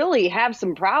really have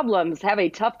some problems, have a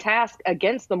tough task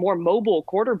against the more mobile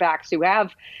quarterbacks who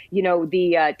have,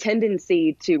 the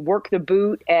tendency to work the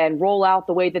boot and roll out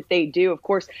the way that they do. Of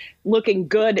course, looking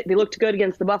good. They looked good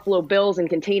against the Buffalo Bills and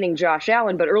containing Josh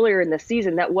Allen. But earlier in the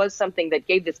season, that was something that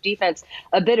gave this defense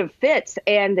a bit of fits.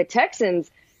 And the Texans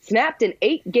snapped an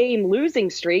 8-game losing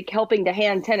streak, helping to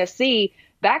hand Tennessee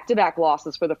back-to-back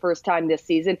losses for the first time this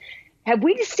season. Have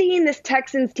we seen this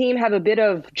Texans team have a bit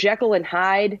of Jekyll and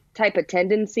Hyde type of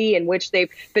tendency in which they've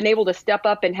been able to step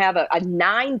up and have a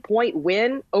 9-point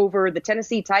win over the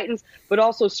Tennessee Titans, but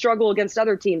also struggle against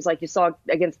other teams like you saw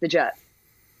against the Jets?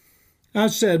 I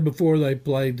said before they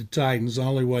played the Titans, the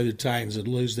only way the Titans would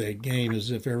lose that game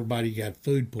is if everybody got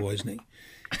food poisoning.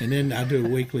 And then I do a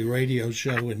weekly radio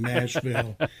show in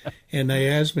Nashville, and they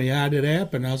asked me how did it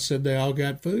happen. I said they all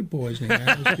got food poisoning.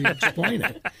 How else do you explain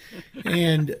it?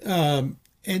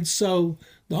 And so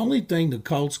the only thing the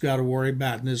Colts got to worry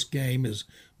about in this game is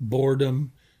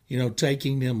boredom,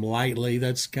 taking them lightly.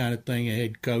 That's the kind of thing a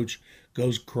head coach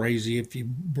goes crazy if you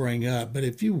bring up. But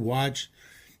if you watch,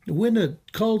 when the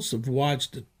Colts have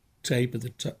watched the tape of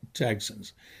the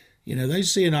Texans, they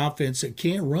see an offense that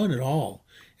can't run at all.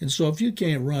 And so if you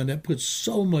can't run, that puts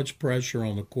so much pressure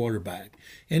on the quarterback.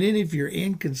 And then if you're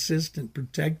inconsistent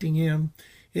protecting him,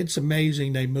 it's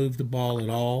amazing they move the ball at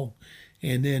all.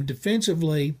 And then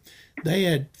defensively, they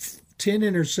had 10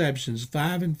 interceptions,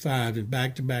 5 and 5 in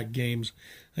back-to-back games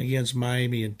against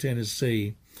Miami and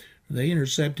Tennessee. They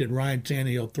intercepted Ryan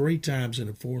Tannehill 3 times in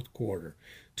the fourth quarter,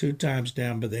 2 times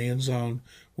down by the end zone.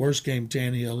 Worst game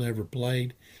Tannehill ever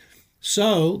played.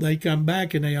 So they come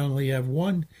back and they only have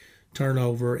 1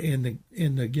 turnover in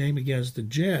the game against the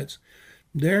Jets.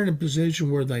 They're in a position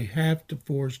where they have to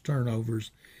force turnovers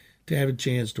to have a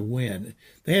chance to win.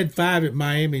 They had 5 at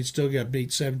Miami and still got beat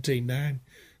 17-9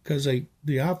 because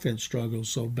the offense struggled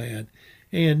so bad.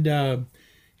 And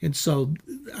so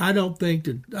I don't think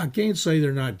that – I can't say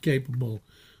they're not capable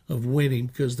of winning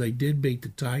because they did beat the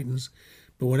Titans.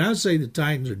 But when I say the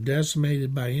Titans are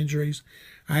decimated by injuries,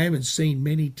 I haven't seen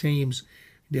many teams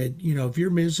that, if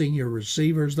you're missing your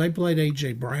receivers – they played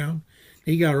A.J. Brown.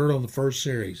 He got hurt on the first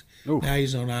series. Oof. Now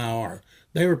he's on IR.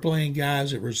 They were playing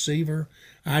guys at receiver.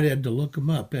 I'd had to look them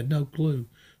up. Had no clue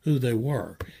who they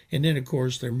were. And then, of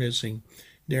course, they're missing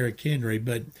Derrick Henry.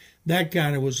 But that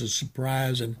kind of was a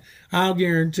surprise. And I'll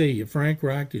guarantee you, Frank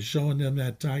Reich is showing them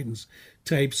that Titans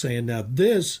tape saying, now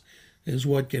this is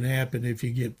what can happen if you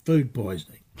get food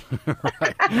poisoning.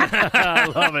 Right. I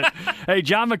love it. Hey,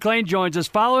 John McClain joins us.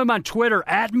 Follow him on Twitter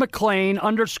at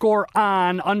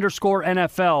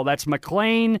McClain_on_NFL. That's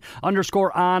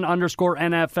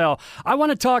McClain_on_NFL. I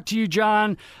want to talk to you,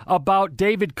 John, about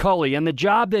David Culley and the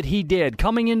job that he did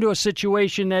coming into a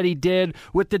situation that he did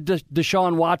with the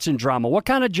Deshaun Watson drama. What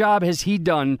kind of job has he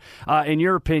done, in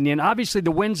your opinion? Obviously,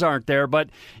 the wins aren't there, but,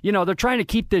 they're trying to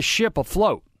keep this ship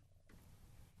afloat.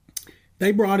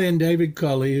 They brought in David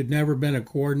Culley, who'd never been a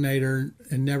coordinator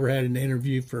and never had an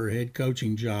interview for a head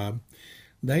coaching job.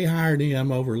 They hired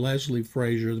him over Leslie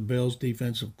Frazier, the Bills'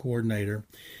 defensive coordinator.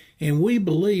 And we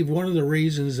believe one of the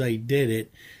reasons they did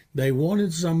it, they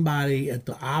wanted somebody at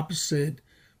the opposite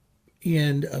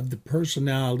end of the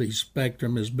personality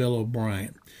spectrum as Bill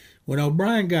O'Brien. When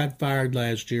O'Brien got fired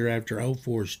last year after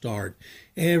 0-4 start,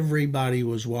 everybody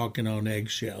was walking on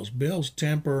eggshells. Bill's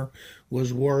temper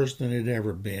was worse than it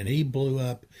ever been. He blew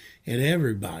up at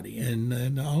everybody. And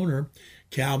the owner,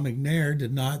 Cal McNair,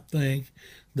 did not think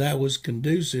that was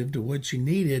conducive to what you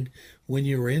needed when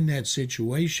you were in that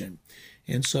situation.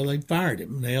 And so they fired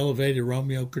him. They elevated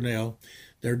Romeo Crennel,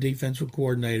 their defensive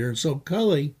coordinator. And so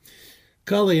Culley,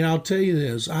 and I'll tell you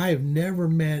this, I have never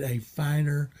met a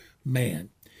finer man.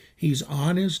 He's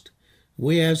honest.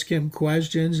 We ask him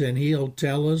questions, and he'll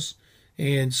tell us.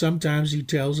 And sometimes he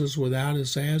tells us without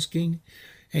us asking.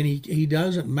 And he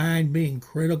doesn't mind being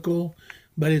critical,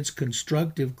 but it's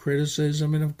constructive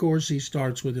criticism. And, of course, he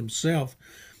starts with himself.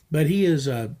 But he is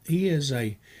a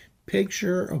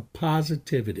picture of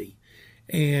positivity.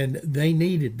 And they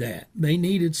needed that. They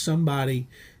needed somebody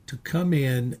to come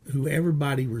in who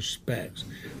everybody respects.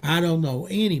 I don't know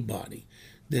anybody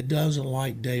that doesn't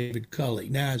like David Culley.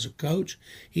 Now, as a coach,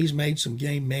 he's made some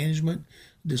game management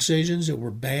decisions that were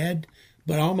bad,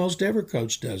 but almost every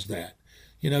coach does that.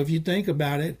 If you think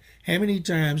about it, how many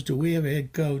times do we have a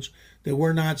head coach that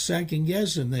we're not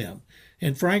second-guessing them?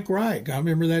 And Frank Reich, I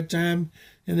remember that time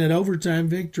in that overtime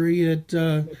victory at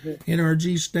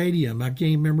NRG Stadium. I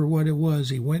can't remember what it was.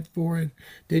 He went for it,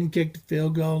 didn't kick the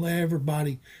field goal.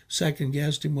 Everybody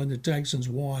second-guessed him when the Texans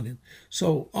won. And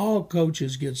so all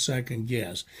coaches get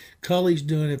second-guessed. Culley's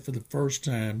doing it for the first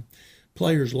time.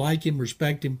 Players like him,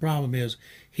 respect him. Problem is,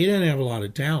 he doesn't have a lot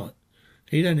of talent.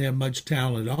 He doesn't have much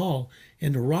talent at all.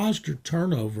 And the roster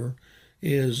turnover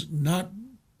is not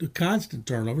the constant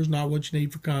turnover is not what you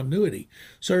need for continuity.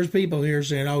 So there's people here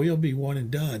saying, oh, he'll be one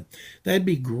and done. That'd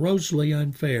be grossly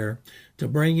unfair to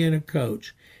bring in a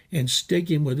coach and stick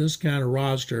him with this kind of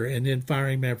roster and then fire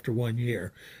him after 1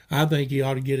 year. I think he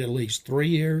ought to get at least 3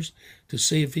 years to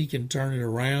see if he can turn it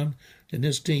around. And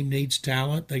this team needs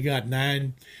talent. They got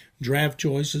 9 draft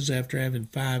choices after having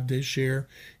 5 this year,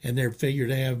 and they're figured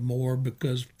to have more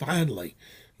because finally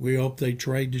we hope they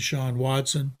trade Deshaun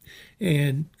Watson.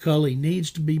 And Culley needs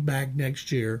to be back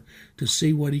next year to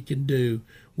see what he can do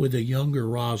with a younger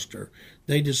roster.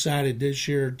 They decided this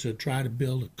year to try to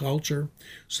build a culture,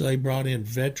 so they brought in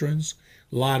veterans,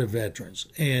 a lot of veterans,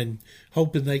 and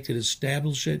hoping they could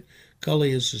establish it.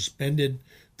 Culley has suspended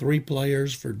 3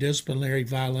 players for disciplinary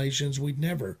violations. We'd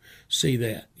never see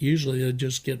that. Usually they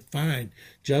just get fined.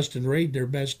 Justin Reed, their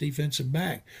best defensive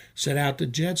back, set out the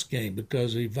Jets game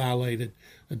because he violated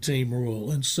a team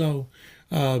rule. And so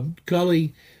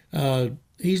Culley,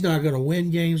 he's not going to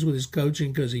win games with his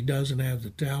coaching because he doesn't have the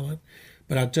talent.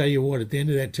 But I'll tell you what, at the end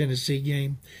of that Tennessee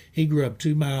game, he grew up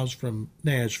 2 miles from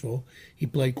Nashville. He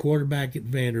played quarterback at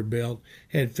Vanderbilt,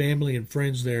 had family and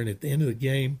friends there. And at the end of the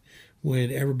game,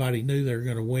 when everybody knew they were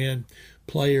going to win,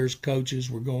 players, coaches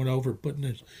were going over,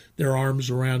 putting their arms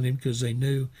around him because they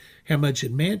knew how much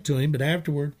it meant to him. But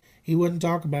afterward, he wouldn't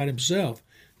talk about himself.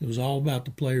 It was all about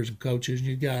the players and coaches. And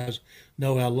you guys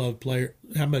know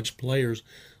how much players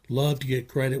love to get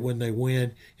credit when they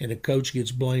win, and a coach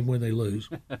gets blamed when they lose.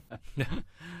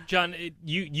 John,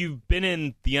 you've been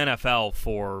in the NFL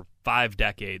for 5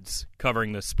 decades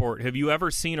covering this sport. Have you ever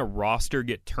seen a roster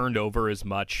get turned over as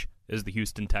much as the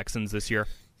Houston Texans this year?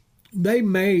 There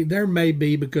may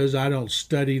be, because I don't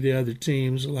study the other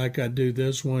teams like I do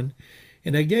this one.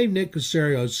 And they gave Nick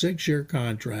Caserio a 6-year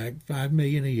contract, $5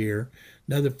 million a year,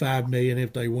 another $5 million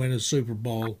if they win a Super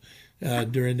Bowl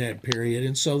during that period.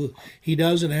 And so he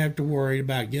doesn't have to worry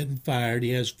about getting fired.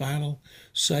 He has final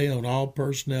say on all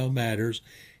personnel matters.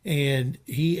 And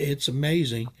it's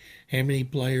amazing how many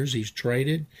players he's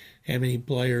traded, how many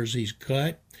players he's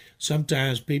cut.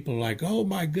 Sometimes people are like, oh,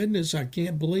 my goodness, I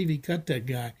can't believe he cut that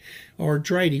guy. Or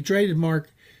he traded Mark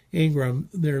Ingram,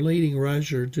 their leading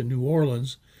rusher, to New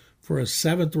Orleans for a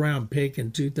 7th-round pick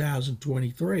in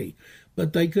 2023.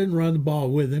 But they couldn't run the ball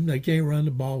with him. They can't run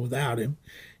the ball without him.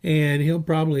 And he'll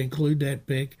probably include that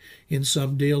pick in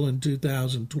some deal in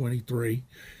 2023.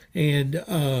 And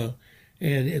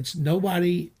it's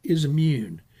nobody is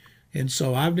immune. And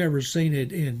so I've never seen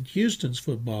it in Houston's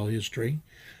football history.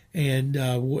 And,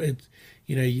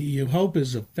 you hope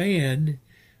as a fan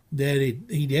that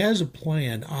he has a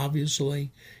plan, obviously,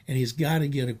 and he's got to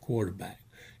get a quarterback.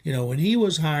 When he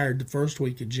was hired the first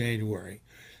week of January,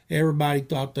 everybody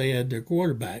thought they had their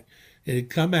quarterback. It had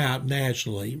come out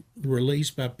nationally,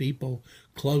 released by people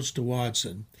close to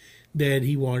Watson, that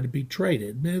he wanted to be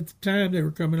traded. And at the time, they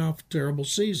were coming off a terrible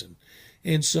season.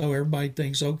 And so everybody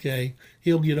thinks, okay,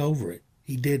 he'll get over it.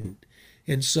 He didn't.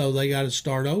 And so they got to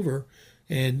start over.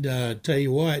 And tell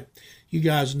you what, you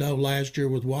guys know last year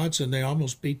with Watson, they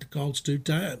almost beat the Colts 2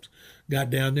 times. Got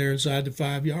down there inside the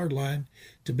 5-yard line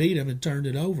to beat them and turned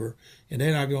it over. And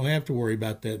they're not going to have to worry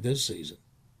about that this season.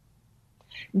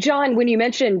 John, when you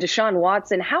mentioned Deshaun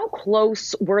Watson, how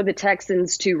close were the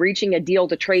Texans to reaching a deal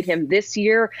to trade him this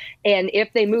year? And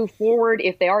if they move forward,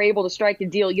 if they are able to strike a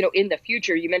deal, in the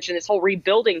future, you mentioned this whole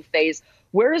rebuilding phase,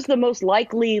 where is the most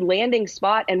likely landing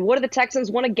spot, and what do the Texans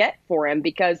want to get for him?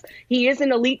 Because he is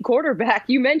an elite quarterback.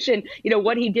 You mentioned,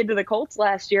 what he did to the Colts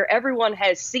last year. Everyone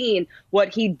has seen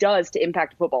what he does to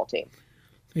impact a football team.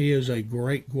 He is a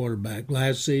great quarterback.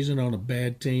 Last season on a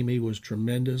bad team, he was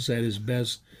tremendous, at his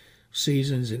best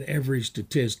seasons in every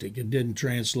statistic. It didn't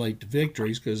translate to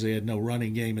victories because they had no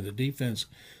running game and the defense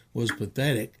was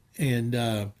pathetic.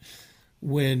 And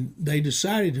when they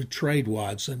decided to trade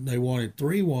Watson, they wanted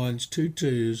 3 1s, 2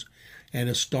 2s, and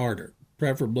a starter,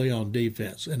 preferably on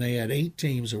defense. And they had 8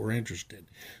 teams that were interested.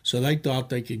 So they thought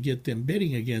they could get them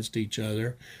bidding against each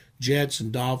other. Jets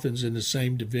and Dolphins in the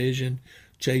same division,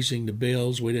 chasing the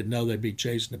Bills. We didn't know they'd be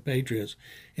chasing the Patriots.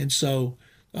 And so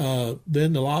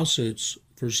then the lawsuits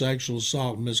for sexual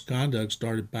assault and misconduct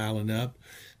started piling up,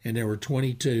 and there were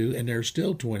 22, and there are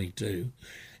still 22.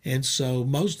 And so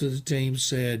most of the teams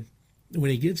said, when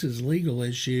he gets his legal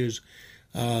issues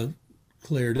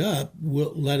cleared up,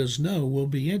 let us know. We'll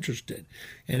be interested.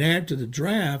 And after the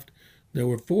draft, there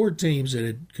were 4 teams that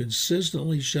had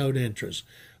consistently showed interest: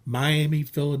 Miami,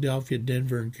 Philadelphia,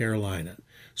 Denver, and Carolina.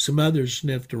 Some others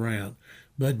sniffed around,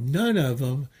 but none of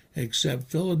them except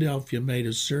Philadelphia made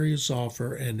a serious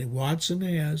offer, and Watson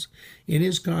has in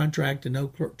his contract a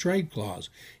no trade clause.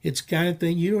 It's the kind of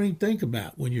thing you don't even think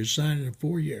about when you're signing a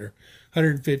 4-year,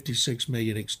 $156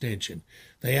 million extension.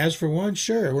 They asked for one,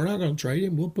 sure, we're not going to trade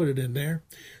him, we'll put it in there.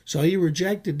 So he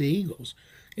rejected the Eagles,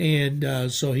 and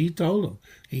so he told them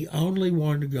he only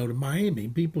wanted to go to Miami.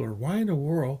 People are, why in the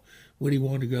world would he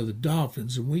want to go to the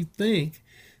Dolphins? And we think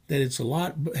that it's a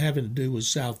lot having to do with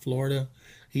South Florida.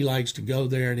 He likes to go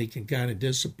there, and he can kind of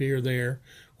disappear there,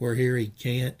 where here he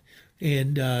can't.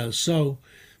 And so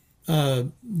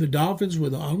the Dolphins were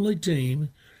the only team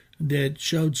that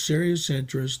showed serious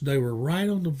interest. They were right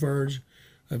on the verge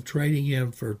of trading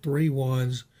him for 3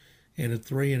 1s and a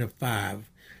 3 and a 5.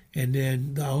 And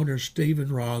then the owner,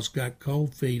 Stephen Ross, got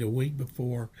cold feet a week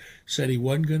before, said he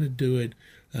wasn't going to do it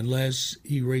unless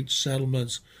he reached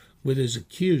settlements with his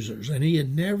accusers. And he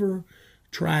had never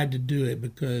tried to do it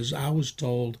because I was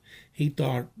told he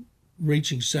thought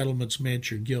reaching settlements meant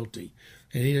you're guilty,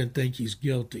 and he didn't think he's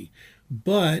guilty.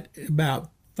 But about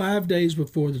 5 days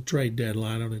before the trade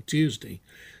deadline on a Tuesday,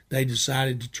 they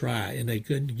decided to try, and they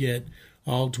couldn't get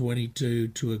all 22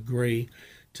 to agree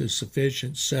to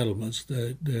sufficient settlements.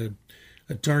 The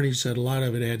attorney said a lot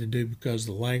of it had to do because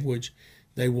of the language.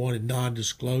 They wanted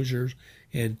non-disclosures,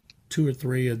 and 2 or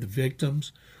 3 of the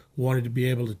victims wanted to be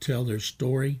able to tell their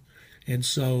story. And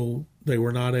so they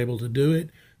were not able to do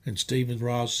it. And Stephen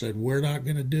Ross said, we're not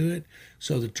going to do it.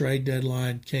 So the trade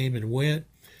deadline came and went.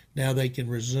 Now they can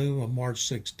resume on March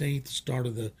 16th, the start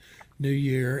of the new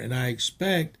year. And I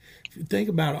expect, if you think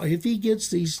about it, if he gets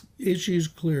these issues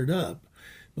cleared up,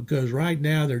 because right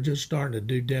now they're just starting to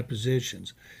do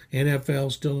depositions.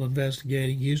 NFL still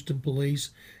investigating. Houston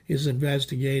police is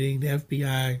investigating. The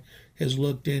FBI has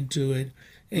looked into it.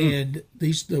 And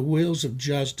the wheels of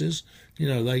justice,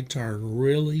 they turn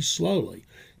really slowly.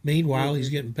 Meanwhile, he's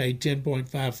getting paid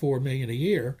 $10.54 million a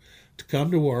year to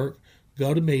come to work,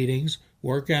 go to meetings,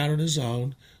 work out on his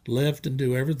own, lift and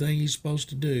do everything he's supposed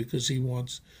to do because he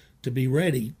wants to be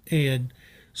ready. And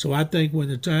so I think when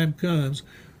the time comes,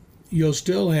 you'll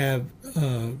still have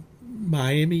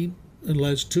Miami,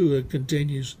 unless Tua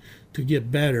continues to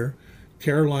get better,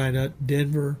 Carolina,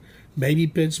 Denver, maybe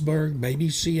Pittsburgh, maybe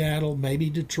Seattle, maybe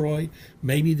Detroit,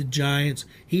 maybe the Giants.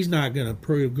 He's not going to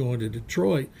approve going to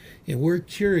Detroit. And we're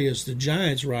curious, the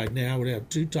Giants right now would have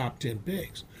 2 top 10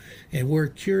 picks. And we're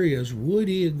curious, would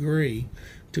he agree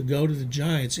to go to the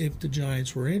Giants if the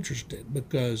Giants were interested?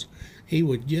 Because he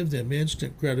would give them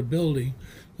instant credibility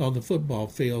on the football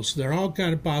field. So there are all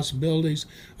kind of possibilities.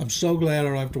 I'm so glad I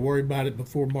don't have to worry about it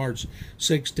before March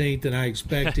 16th, and I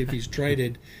expect if he's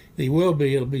traded, it'll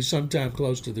be sometime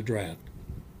close to the draft.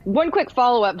 One quick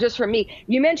follow-up just from me.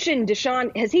 You mentioned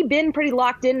Deshaun. Has he been pretty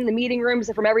locked in the meeting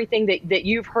rooms? From everything that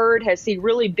you've heard, has he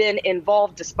really been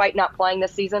involved despite not playing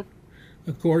this season?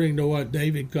 According to what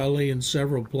David Culley and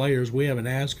several players, we haven't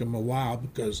asked him a while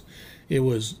because it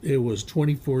was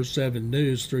 24/7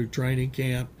 news through training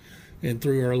camp and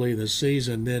through early this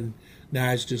season. Then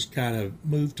now it's just kind of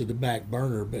moved to the back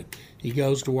burner, but he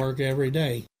goes to work every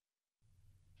day.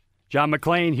 John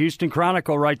McClain, Houston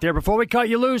Chronicle right there. Before we cut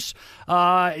you loose,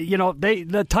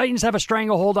 the Titans have a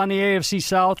stranglehold on the AFC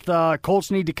South. Colts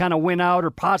need to kind of win out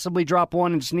or possibly drop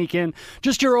one and sneak in.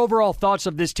 Just your overall thoughts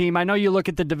of this team. I know you look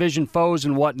at the division foes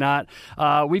and whatnot.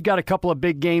 We've got a couple of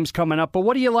big games coming up, but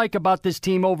what do you like about this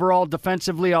team overall,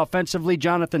 defensively, offensively,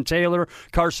 Jonathan Taylor,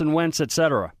 Carson Wentz,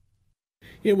 etc.?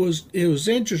 It was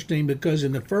interesting because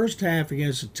in the first half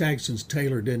against the Texans,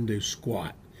 Taylor didn't do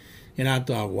squat. And I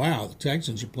thought, wow, the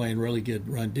Texans are playing really good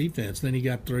run defense. Then he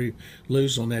got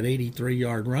loose on that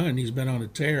 83-yard run. He's been on a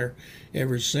tear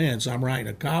ever since. I'm writing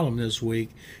a column this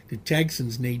week. The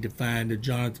Texans need to find a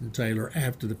Jonathan Taylor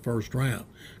after the first round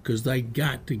because they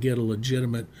got to get a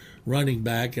legitimate running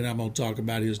back, and I'm going to talk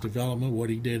about his development, what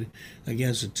he did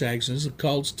against the Texans. The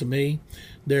Colts, to me,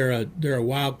 they're a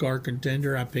wild card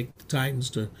contender. I picked the Titans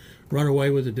to run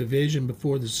away with the division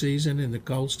before the season and the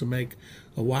Colts to make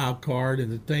a wild card.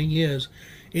 And the thing is,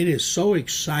 it is so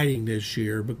exciting this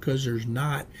year because there's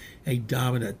not a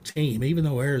dominant team. Even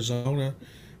though Arizona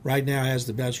right now has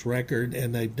the best record,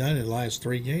 and they've done it the last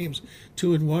 3 games,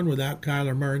 2-1 without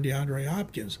Kyler Murray and DeAndre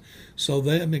Hopkins. So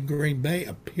them in Green Bay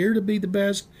appear to be the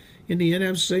best in the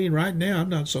NFC. And right now, I'm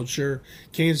not so sure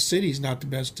Kansas City's not the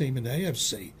best team in the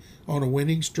AFC. On a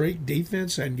winning streak,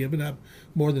 defense hadn't given up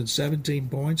more than 17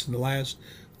 points in the last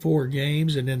 4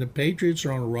 games. And then the Patriots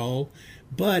are on a roll.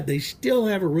 But they still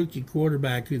have a rookie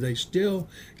quarterback who they still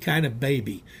kind of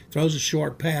baby. Throws a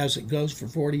short pass, it goes for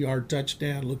 40-yard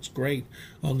touchdown, looks great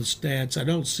on the stats. I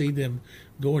don't see them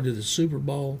going to the Super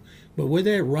Bowl. But with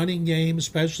that running game,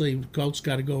 especially the Colts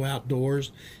got to go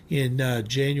outdoors in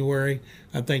January,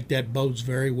 I think that bodes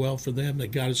very well for them. They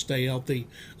got to stay healthy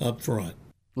up front.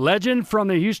 Legend from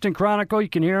the Houston Chronicle. You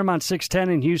can hear him on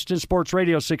 610 in Houston, Sports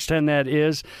Radio 610, that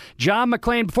is. John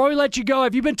McClain, before we let you go,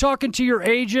 have you been talking to your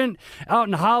agent out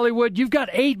in Hollywood? You've got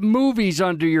 8 movies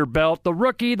under your belt. The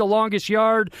Rookie, The Longest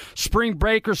Yard, Spring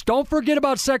Breakers. Don't forget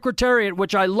about Secretariat,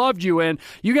 which I loved you in.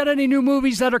 You got any new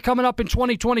movies that are coming up in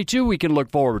 2022 we can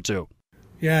look forward to?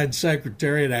 Yeah, in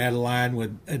Secretariat, I had a line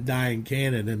with Diane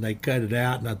Cannon, and they cut it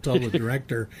out. And I told the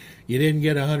director, "You didn't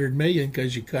get $100 million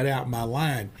because you cut out my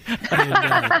line." And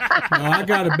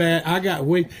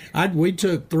we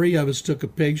took 3 of us took a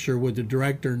picture with the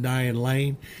director and Diane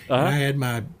Lane. And I had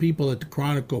my people at the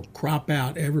Chronicle crop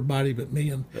out everybody but me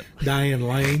and Diane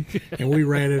Lane, and we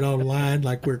ran it online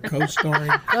like we're co-starring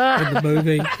in the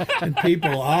movie. And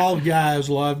all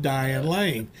guys love Diane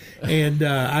Lane, and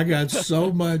I got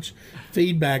so much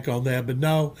feedback on that. But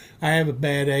no, I have a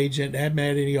bad agent. I haven't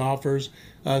had any offers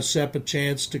except a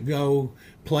chance to go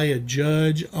play a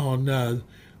judge on the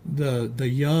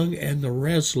Young and the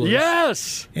Restless.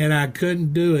 Yes! And I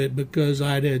couldn't do it because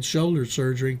I'd had shoulder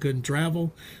surgery and couldn't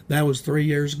travel. That was 3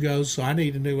 years ago, so I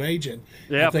need a new agent.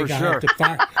 Yeah, I think for sure.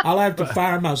 I'll have to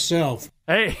fire myself.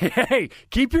 Hey,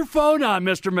 keep your phone on,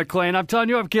 Mr. McClain. I'm telling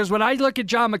you, because when I look at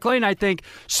John McClain, I think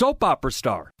soap opera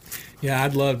star. Yeah,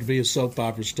 I'd love to be a soap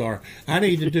opera star. I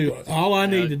need to do all I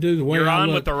need to do the way You're I on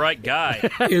look with the right guy.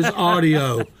 is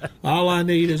audio. All I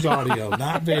need is audio,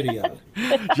 not video.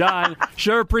 John,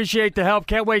 sure appreciate the help.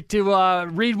 Can't wait to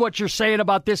read what you're saying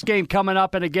about this game coming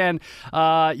up. And again,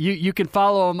 you can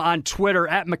follow him on Twitter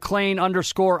at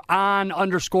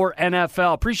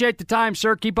McClain_on_NFL. Appreciate the time,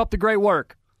 sir. Keep up the great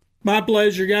work. My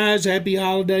pleasure, guys. Happy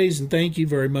holidays, and thank you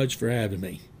very much for having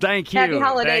me. Thank you. Happy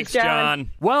holidays, Thanks,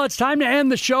 John. Well, it's time to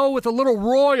end the show with a little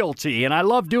royalty, and I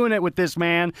love doing it with this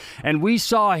man. And we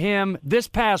saw him this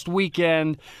past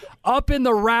weekend up in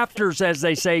the rafters, as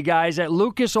they say, guys, at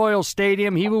Lucas Oil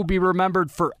Stadium. He will be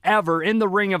remembered forever in the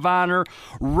Ring of Honor.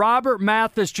 Robert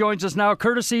Mathis joins us now,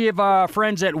 courtesy of our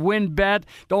friends at WynnBET.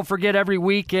 Don't forget, every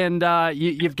weekend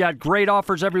you've got great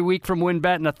offers every week from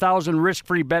WynnBET and 1,000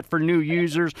 risk-free bet for new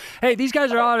users. Hey, these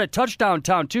guys are out at Touchdown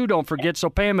Town, too, don't forget,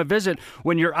 so pay them a visit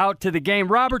when you're out to the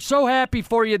game. Robert, so happy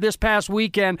for you this past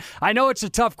weekend. I know it's a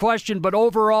tough question, but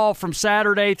overall, from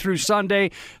Saturday through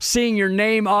Sunday, seeing your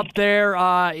name up there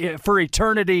for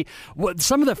eternity, what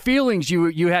some of the feelings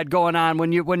you had going on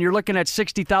when you're looking at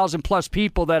 60,000 plus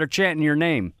people that are chanting your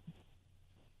name?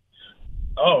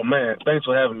 Oh man, thanks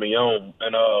for having me on.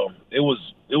 And it was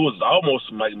almost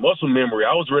like muscle memory.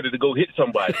 I was ready to go hit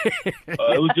somebody. It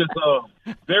was just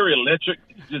very electric,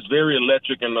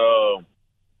 and a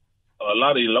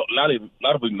lot of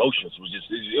emotions.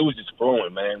 It was just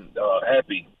flowing, man.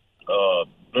 Happy,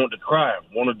 wanted to cry,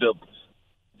 wanted to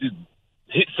just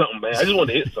hit something, man. I just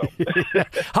wanted to hit something.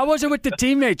 How was it with the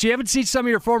teammates? You haven't seen some of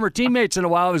your former teammates in a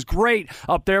while. It was great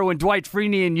up there when Dwight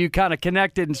Freeney and you kind of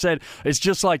connected and said it's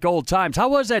just like old times. How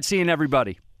was that seeing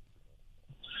everybody?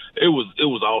 It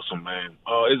was awesome, man.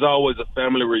 It's always a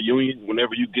family reunion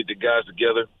whenever you get the guys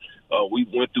together. We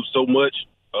went through so much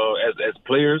as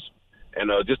players, and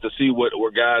just to see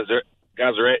where guys are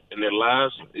at in their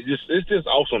lives, it's just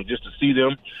awesome just to see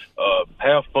them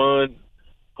have fun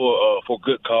for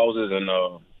good causes and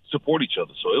support each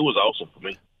other. So it was awesome for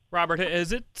me. Robert,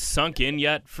 has it sunk in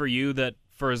yet for you that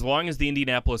for as long as the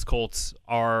Indianapolis Colts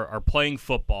are playing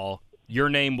football, your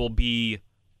name will be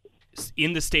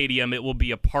in the stadium? It will be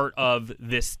a part of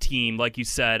this team. Like you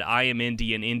said, I am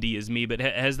Indy and Indy is me. But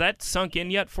has that sunk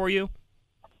in yet for you?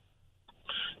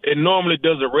 It normally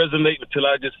doesn't resonate until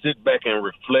I just sit back and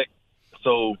reflect.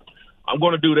 So I'm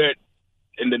going to do that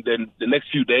in the next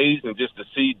few days, and just to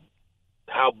see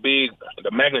how big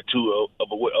the magnitude of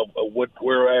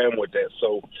where I am with that.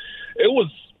 So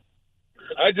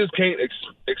I just can't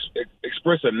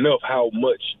express enough how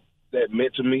much that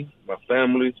meant to me, my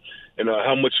family, and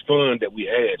how much fun that we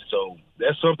had. So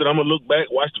that's something I'm gonna look back,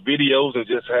 watch the videos, and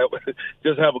just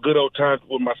have a good old time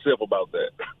with myself about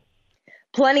that.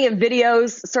 Plenty of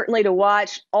videos certainly to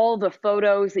watch, all the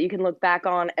photos that you can look back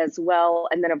on as well,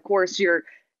 and then of course your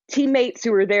teammates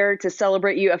who were there to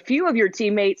celebrate you, a few of your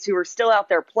teammates who are still out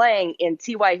there playing in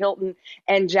T.Y. Hilton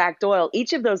and Jack Doyle.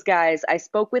 Each of those guys I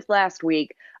spoke with last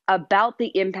week about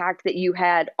the impact that you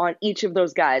had on each of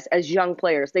those guys as young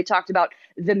players. They talked about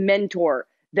the mentor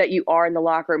that you are in the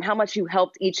locker room, how much you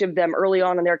helped each of them early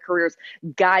on in their careers,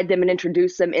 guide them and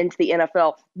introduce them into the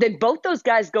NFL. Then both those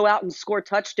guys go out and score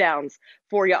touchdowns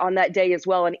for you on that day as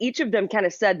well. And each of them kind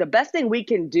of said the best thing we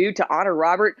can do to honor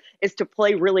Robert is to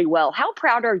play really well. How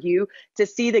proud are you to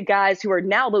see the guys who are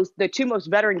now the two most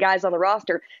veteran guys on the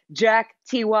roster, Jack,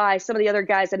 T.Y., some of the other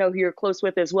guys I know who you're close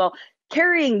with as well,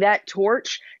 carrying that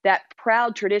torch, that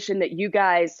proud tradition that you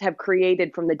guys have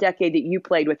created from the decade that you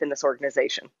played within this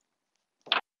organization?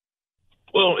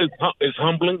 Well, it's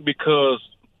humbling because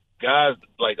guys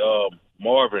like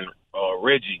Marvin,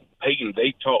 Reggie, Peyton,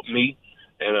 they taught me,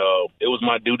 and it was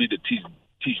my duty to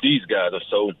teach these guys. And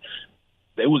so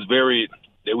they were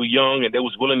young and they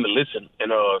was willing to listen.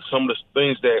 And some of the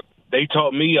things that they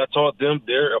taught me, I taught them.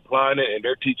 They're applying it and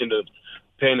they're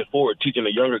paying it forward, teaching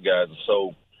the younger guys. And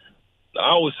so I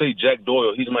always say Jack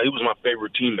Doyle, he was my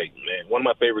favorite teammate, man. One of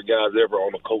my favorite guys ever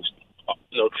on the Colts,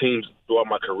 teams throughout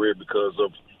my career because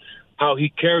of how he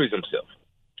carries himself.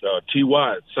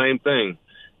 T.Y., same thing.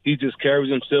 He just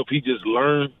carries himself. He just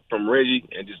learned from Reggie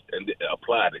and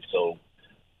applied it. So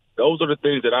those are the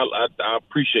things that I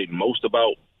appreciate most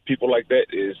about people like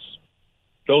that is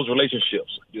those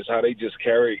relationships, just how they just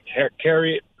carry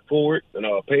it forward and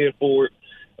pay it forward.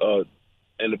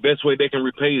 And the best way they can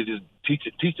repay is just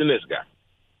teaching this guy.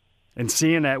 And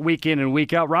seeing that week in and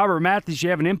week out. Robert Mathis, you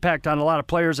have an impact on a lot of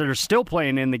players that are still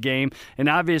playing in the game, and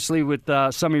obviously with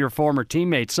some of your former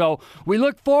teammates. So we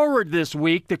look forward this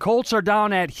week. The Colts are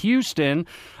down at Houston,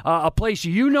 a place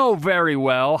you know very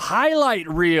well. Highlight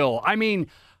reel.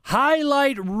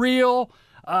 Highlight reel.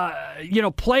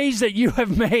 Plays that you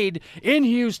have made in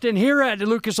Houston here at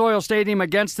Lucas Oil Stadium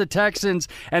against the Texans,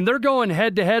 and they're going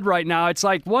head-to-head right now. It's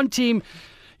like one team,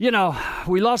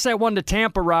 we lost that one to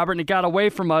Tampa, Robert, and it got away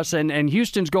from us, and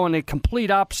Houston's going the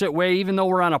complete opposite way, even though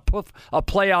we're on a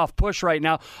playoff push right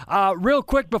now. Real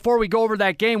quick before we go over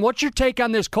that game, what's your take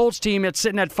on this Colts team that's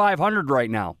sitting at 500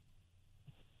 right now?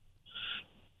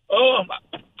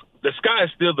 The sky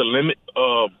is still the limit.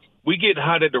 We get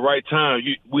hot at the right time.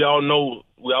 We all know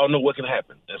what can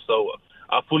happen, and so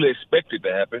I fully expect it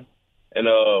to happen. And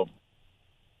a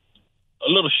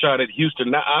little shot at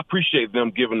Houston. Now, I appreciate them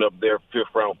giving up their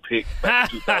 5th-round pick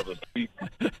back in 2003.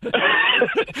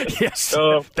 Yes,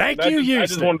 thank you,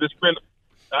 Houston.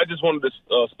 I just wanted to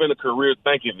spend a career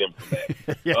thanking them for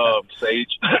that. Yeah.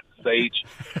 Sage.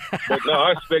 But no,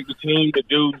 I expect the team to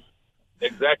do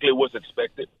exactly what's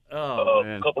expected.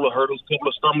 A couple of hurdles, couple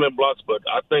of stumbling blocks, but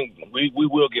I think we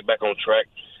will get back on track.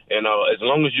 And as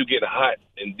long as you get hot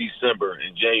in December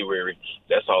and January,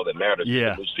 that's all that matters.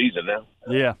 Yeah. In the season now.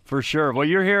 Yeah, for sure. Well,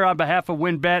 you're here on behalf of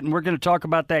WinBet, and we're going to talk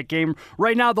about that game.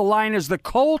 Right now, the line is the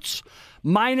Colts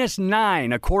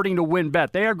 -9, according to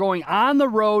WinBet. They are going on the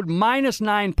road,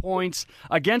 -9 points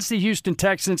against the Houston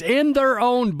Texans in their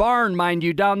own barn, mind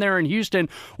you, down there in Houston.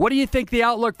 What do you think the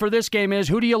outlook for this game is?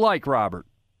 Who do you like, Robert?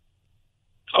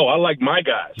 Oh, I like my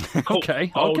guys. Colts, Okay.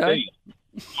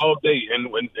 all day, and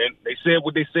they said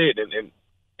what they said, and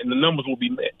the numbers will be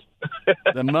met.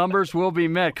 The numbers will be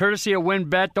met. Courtesy of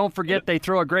WinBet. Don't forget they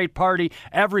throw a great party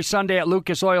every Sunday at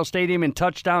Lucas Oil Stadium in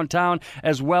Touchdown Town,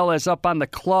 as well as up on the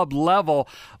club level.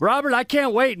 Robert, I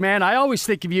can't wait, man. I always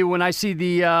think of you when I see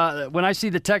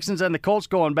the Texans and the Colts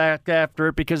going back after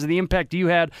it because of the impact you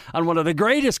had on one of the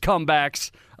greatest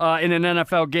comebacks in an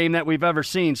NFL game that we've ever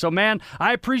seen. So, man,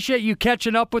 I appreciate you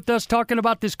catching up with us, talking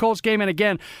about this Colts game. And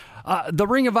again, the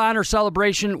Ring of Honor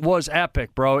celebration was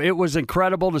epic, bro. It was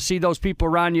incredible to see those people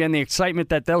around you and the excitement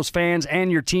that those fans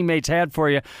and your teammates had for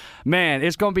you. Man,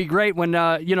 it's going to be great when,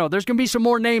 there's going to be some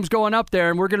more names going up there,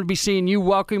 and we're going to be seeing you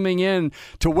welcoming in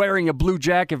to wearing a blue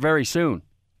jacket very soon.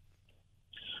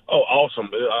 Oh, awesome.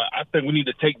 I think we need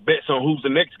to take bets on who's the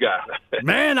next guy.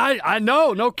 Man, I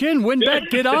know. No kidding. WinBet,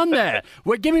 get on that.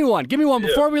 Wait, give me one.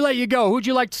 Before we let you go, who'd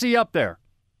you like to see up there?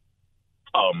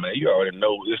 Oh, man, you already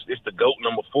know. It's the GOAT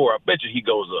number 4. I bet you he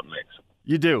goes up next.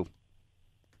 You do?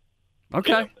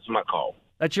 Okay. Yeah, that's my call.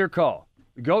 That's your call.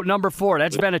 GOAT number 4.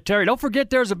 That's Vinatieri. Don't forget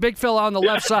there's a big fella on the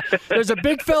left side. There's a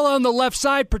big fella on the left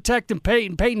side protecting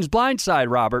Peyton. Peyton's blind side,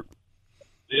 Robert.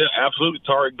 Yeah, absolutely.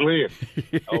 Tarek Glenn.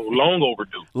 Long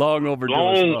overdue. Long overdue.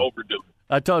 Overdue.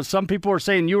 I told you, some people were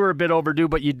saying you were a bit overdue,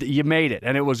 but you made it,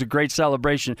 and it was a great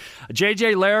celebration.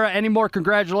 J.J. Lara, any more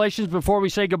congratulations before we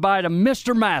say goodbye to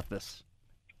Mr. Mathis?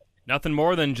 Nothing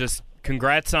more than just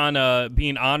congrats on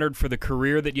being honored for the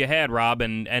career that you had, Rob.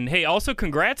 And hey, also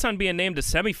congrats on being named a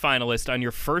semifinalist on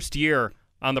your first year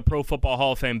on the Pro Football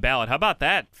Hall of Fame ballot. How about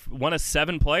that? One of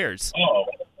 7 players. Oh,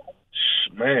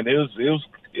 man,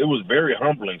 it was very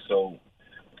humbling. So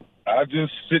I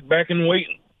just sit back and wait,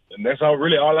 and that's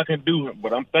all I can do.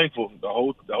 But I'm thankful the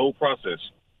whole process.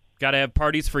 Got to have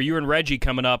parties for you and Reggie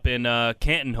coming up in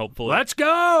Canton, hopefully. Let's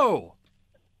go!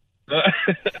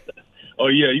 Oh,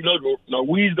 yeah,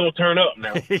 we's going to turn up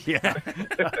now. Yeah.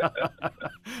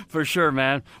 For sure,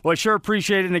 man. Well, I sure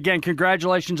appreciate it. And again,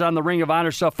 congratulations on the Ring of Honor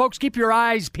stuff. Folks, keep your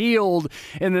eyes peeled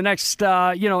in the next,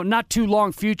 not too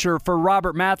long future for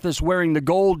Robert Mathis wearing the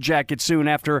gold jacket soon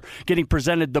after getting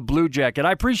presented the blue jacket.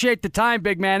 I appreciate the time,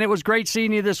 big man. It was great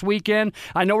seeing you this weekend.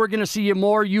 I know we're going to see you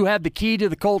more. You have the key to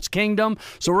the Colts kingdom,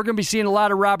 so we're going to be seeing a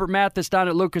lot of Robert Mathis down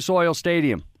at Lucas Oil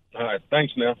Stadium. All right,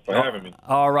 thanks now for having me.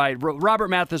 All right, Robert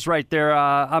Mathis right there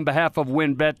on behalf of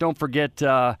WinBet. Don't forget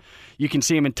you can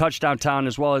see him in Touchdown Town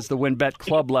as well as the WinBet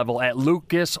club level at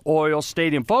Lucas Oil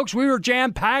Stadium. Folks, we were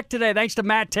jam-packed today thanks to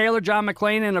Matt Taylor, John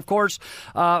McClain, and, of course,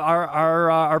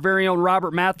 our very own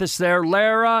Robert Mathis there.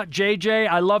 Lara, JJ,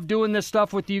 I love doing this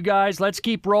stuff with you guys. Let's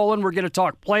keep rolling. We're going to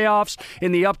talk playoffs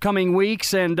in the upcoming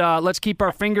weeks, and let's keep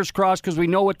our fingers crossed because we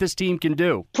know what this team can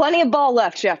do. Plenty of ball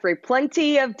left, Jeffrey.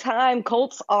 Plenty of time.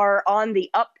 Colts are on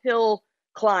the uphill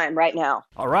climb right now.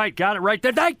 All right, got it right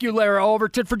there. Thank you, Lara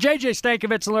Overton. For JJ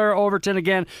Stankovitz and Lara Overton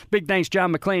again, big thanks,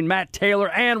 John McClain, Matt Taylor,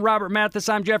 and Robert Mathis.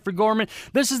 I'm Jeffrey Gorman.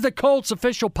 This is the Colts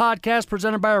official podcast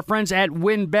presented by our friends at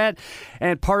WynnBET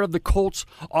and part of the Colts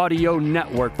Audio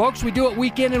Network. Folks, we do it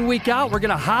week in and week out. We're going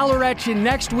to holler at you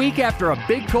next week after a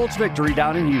big Colts victory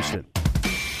down in Houston.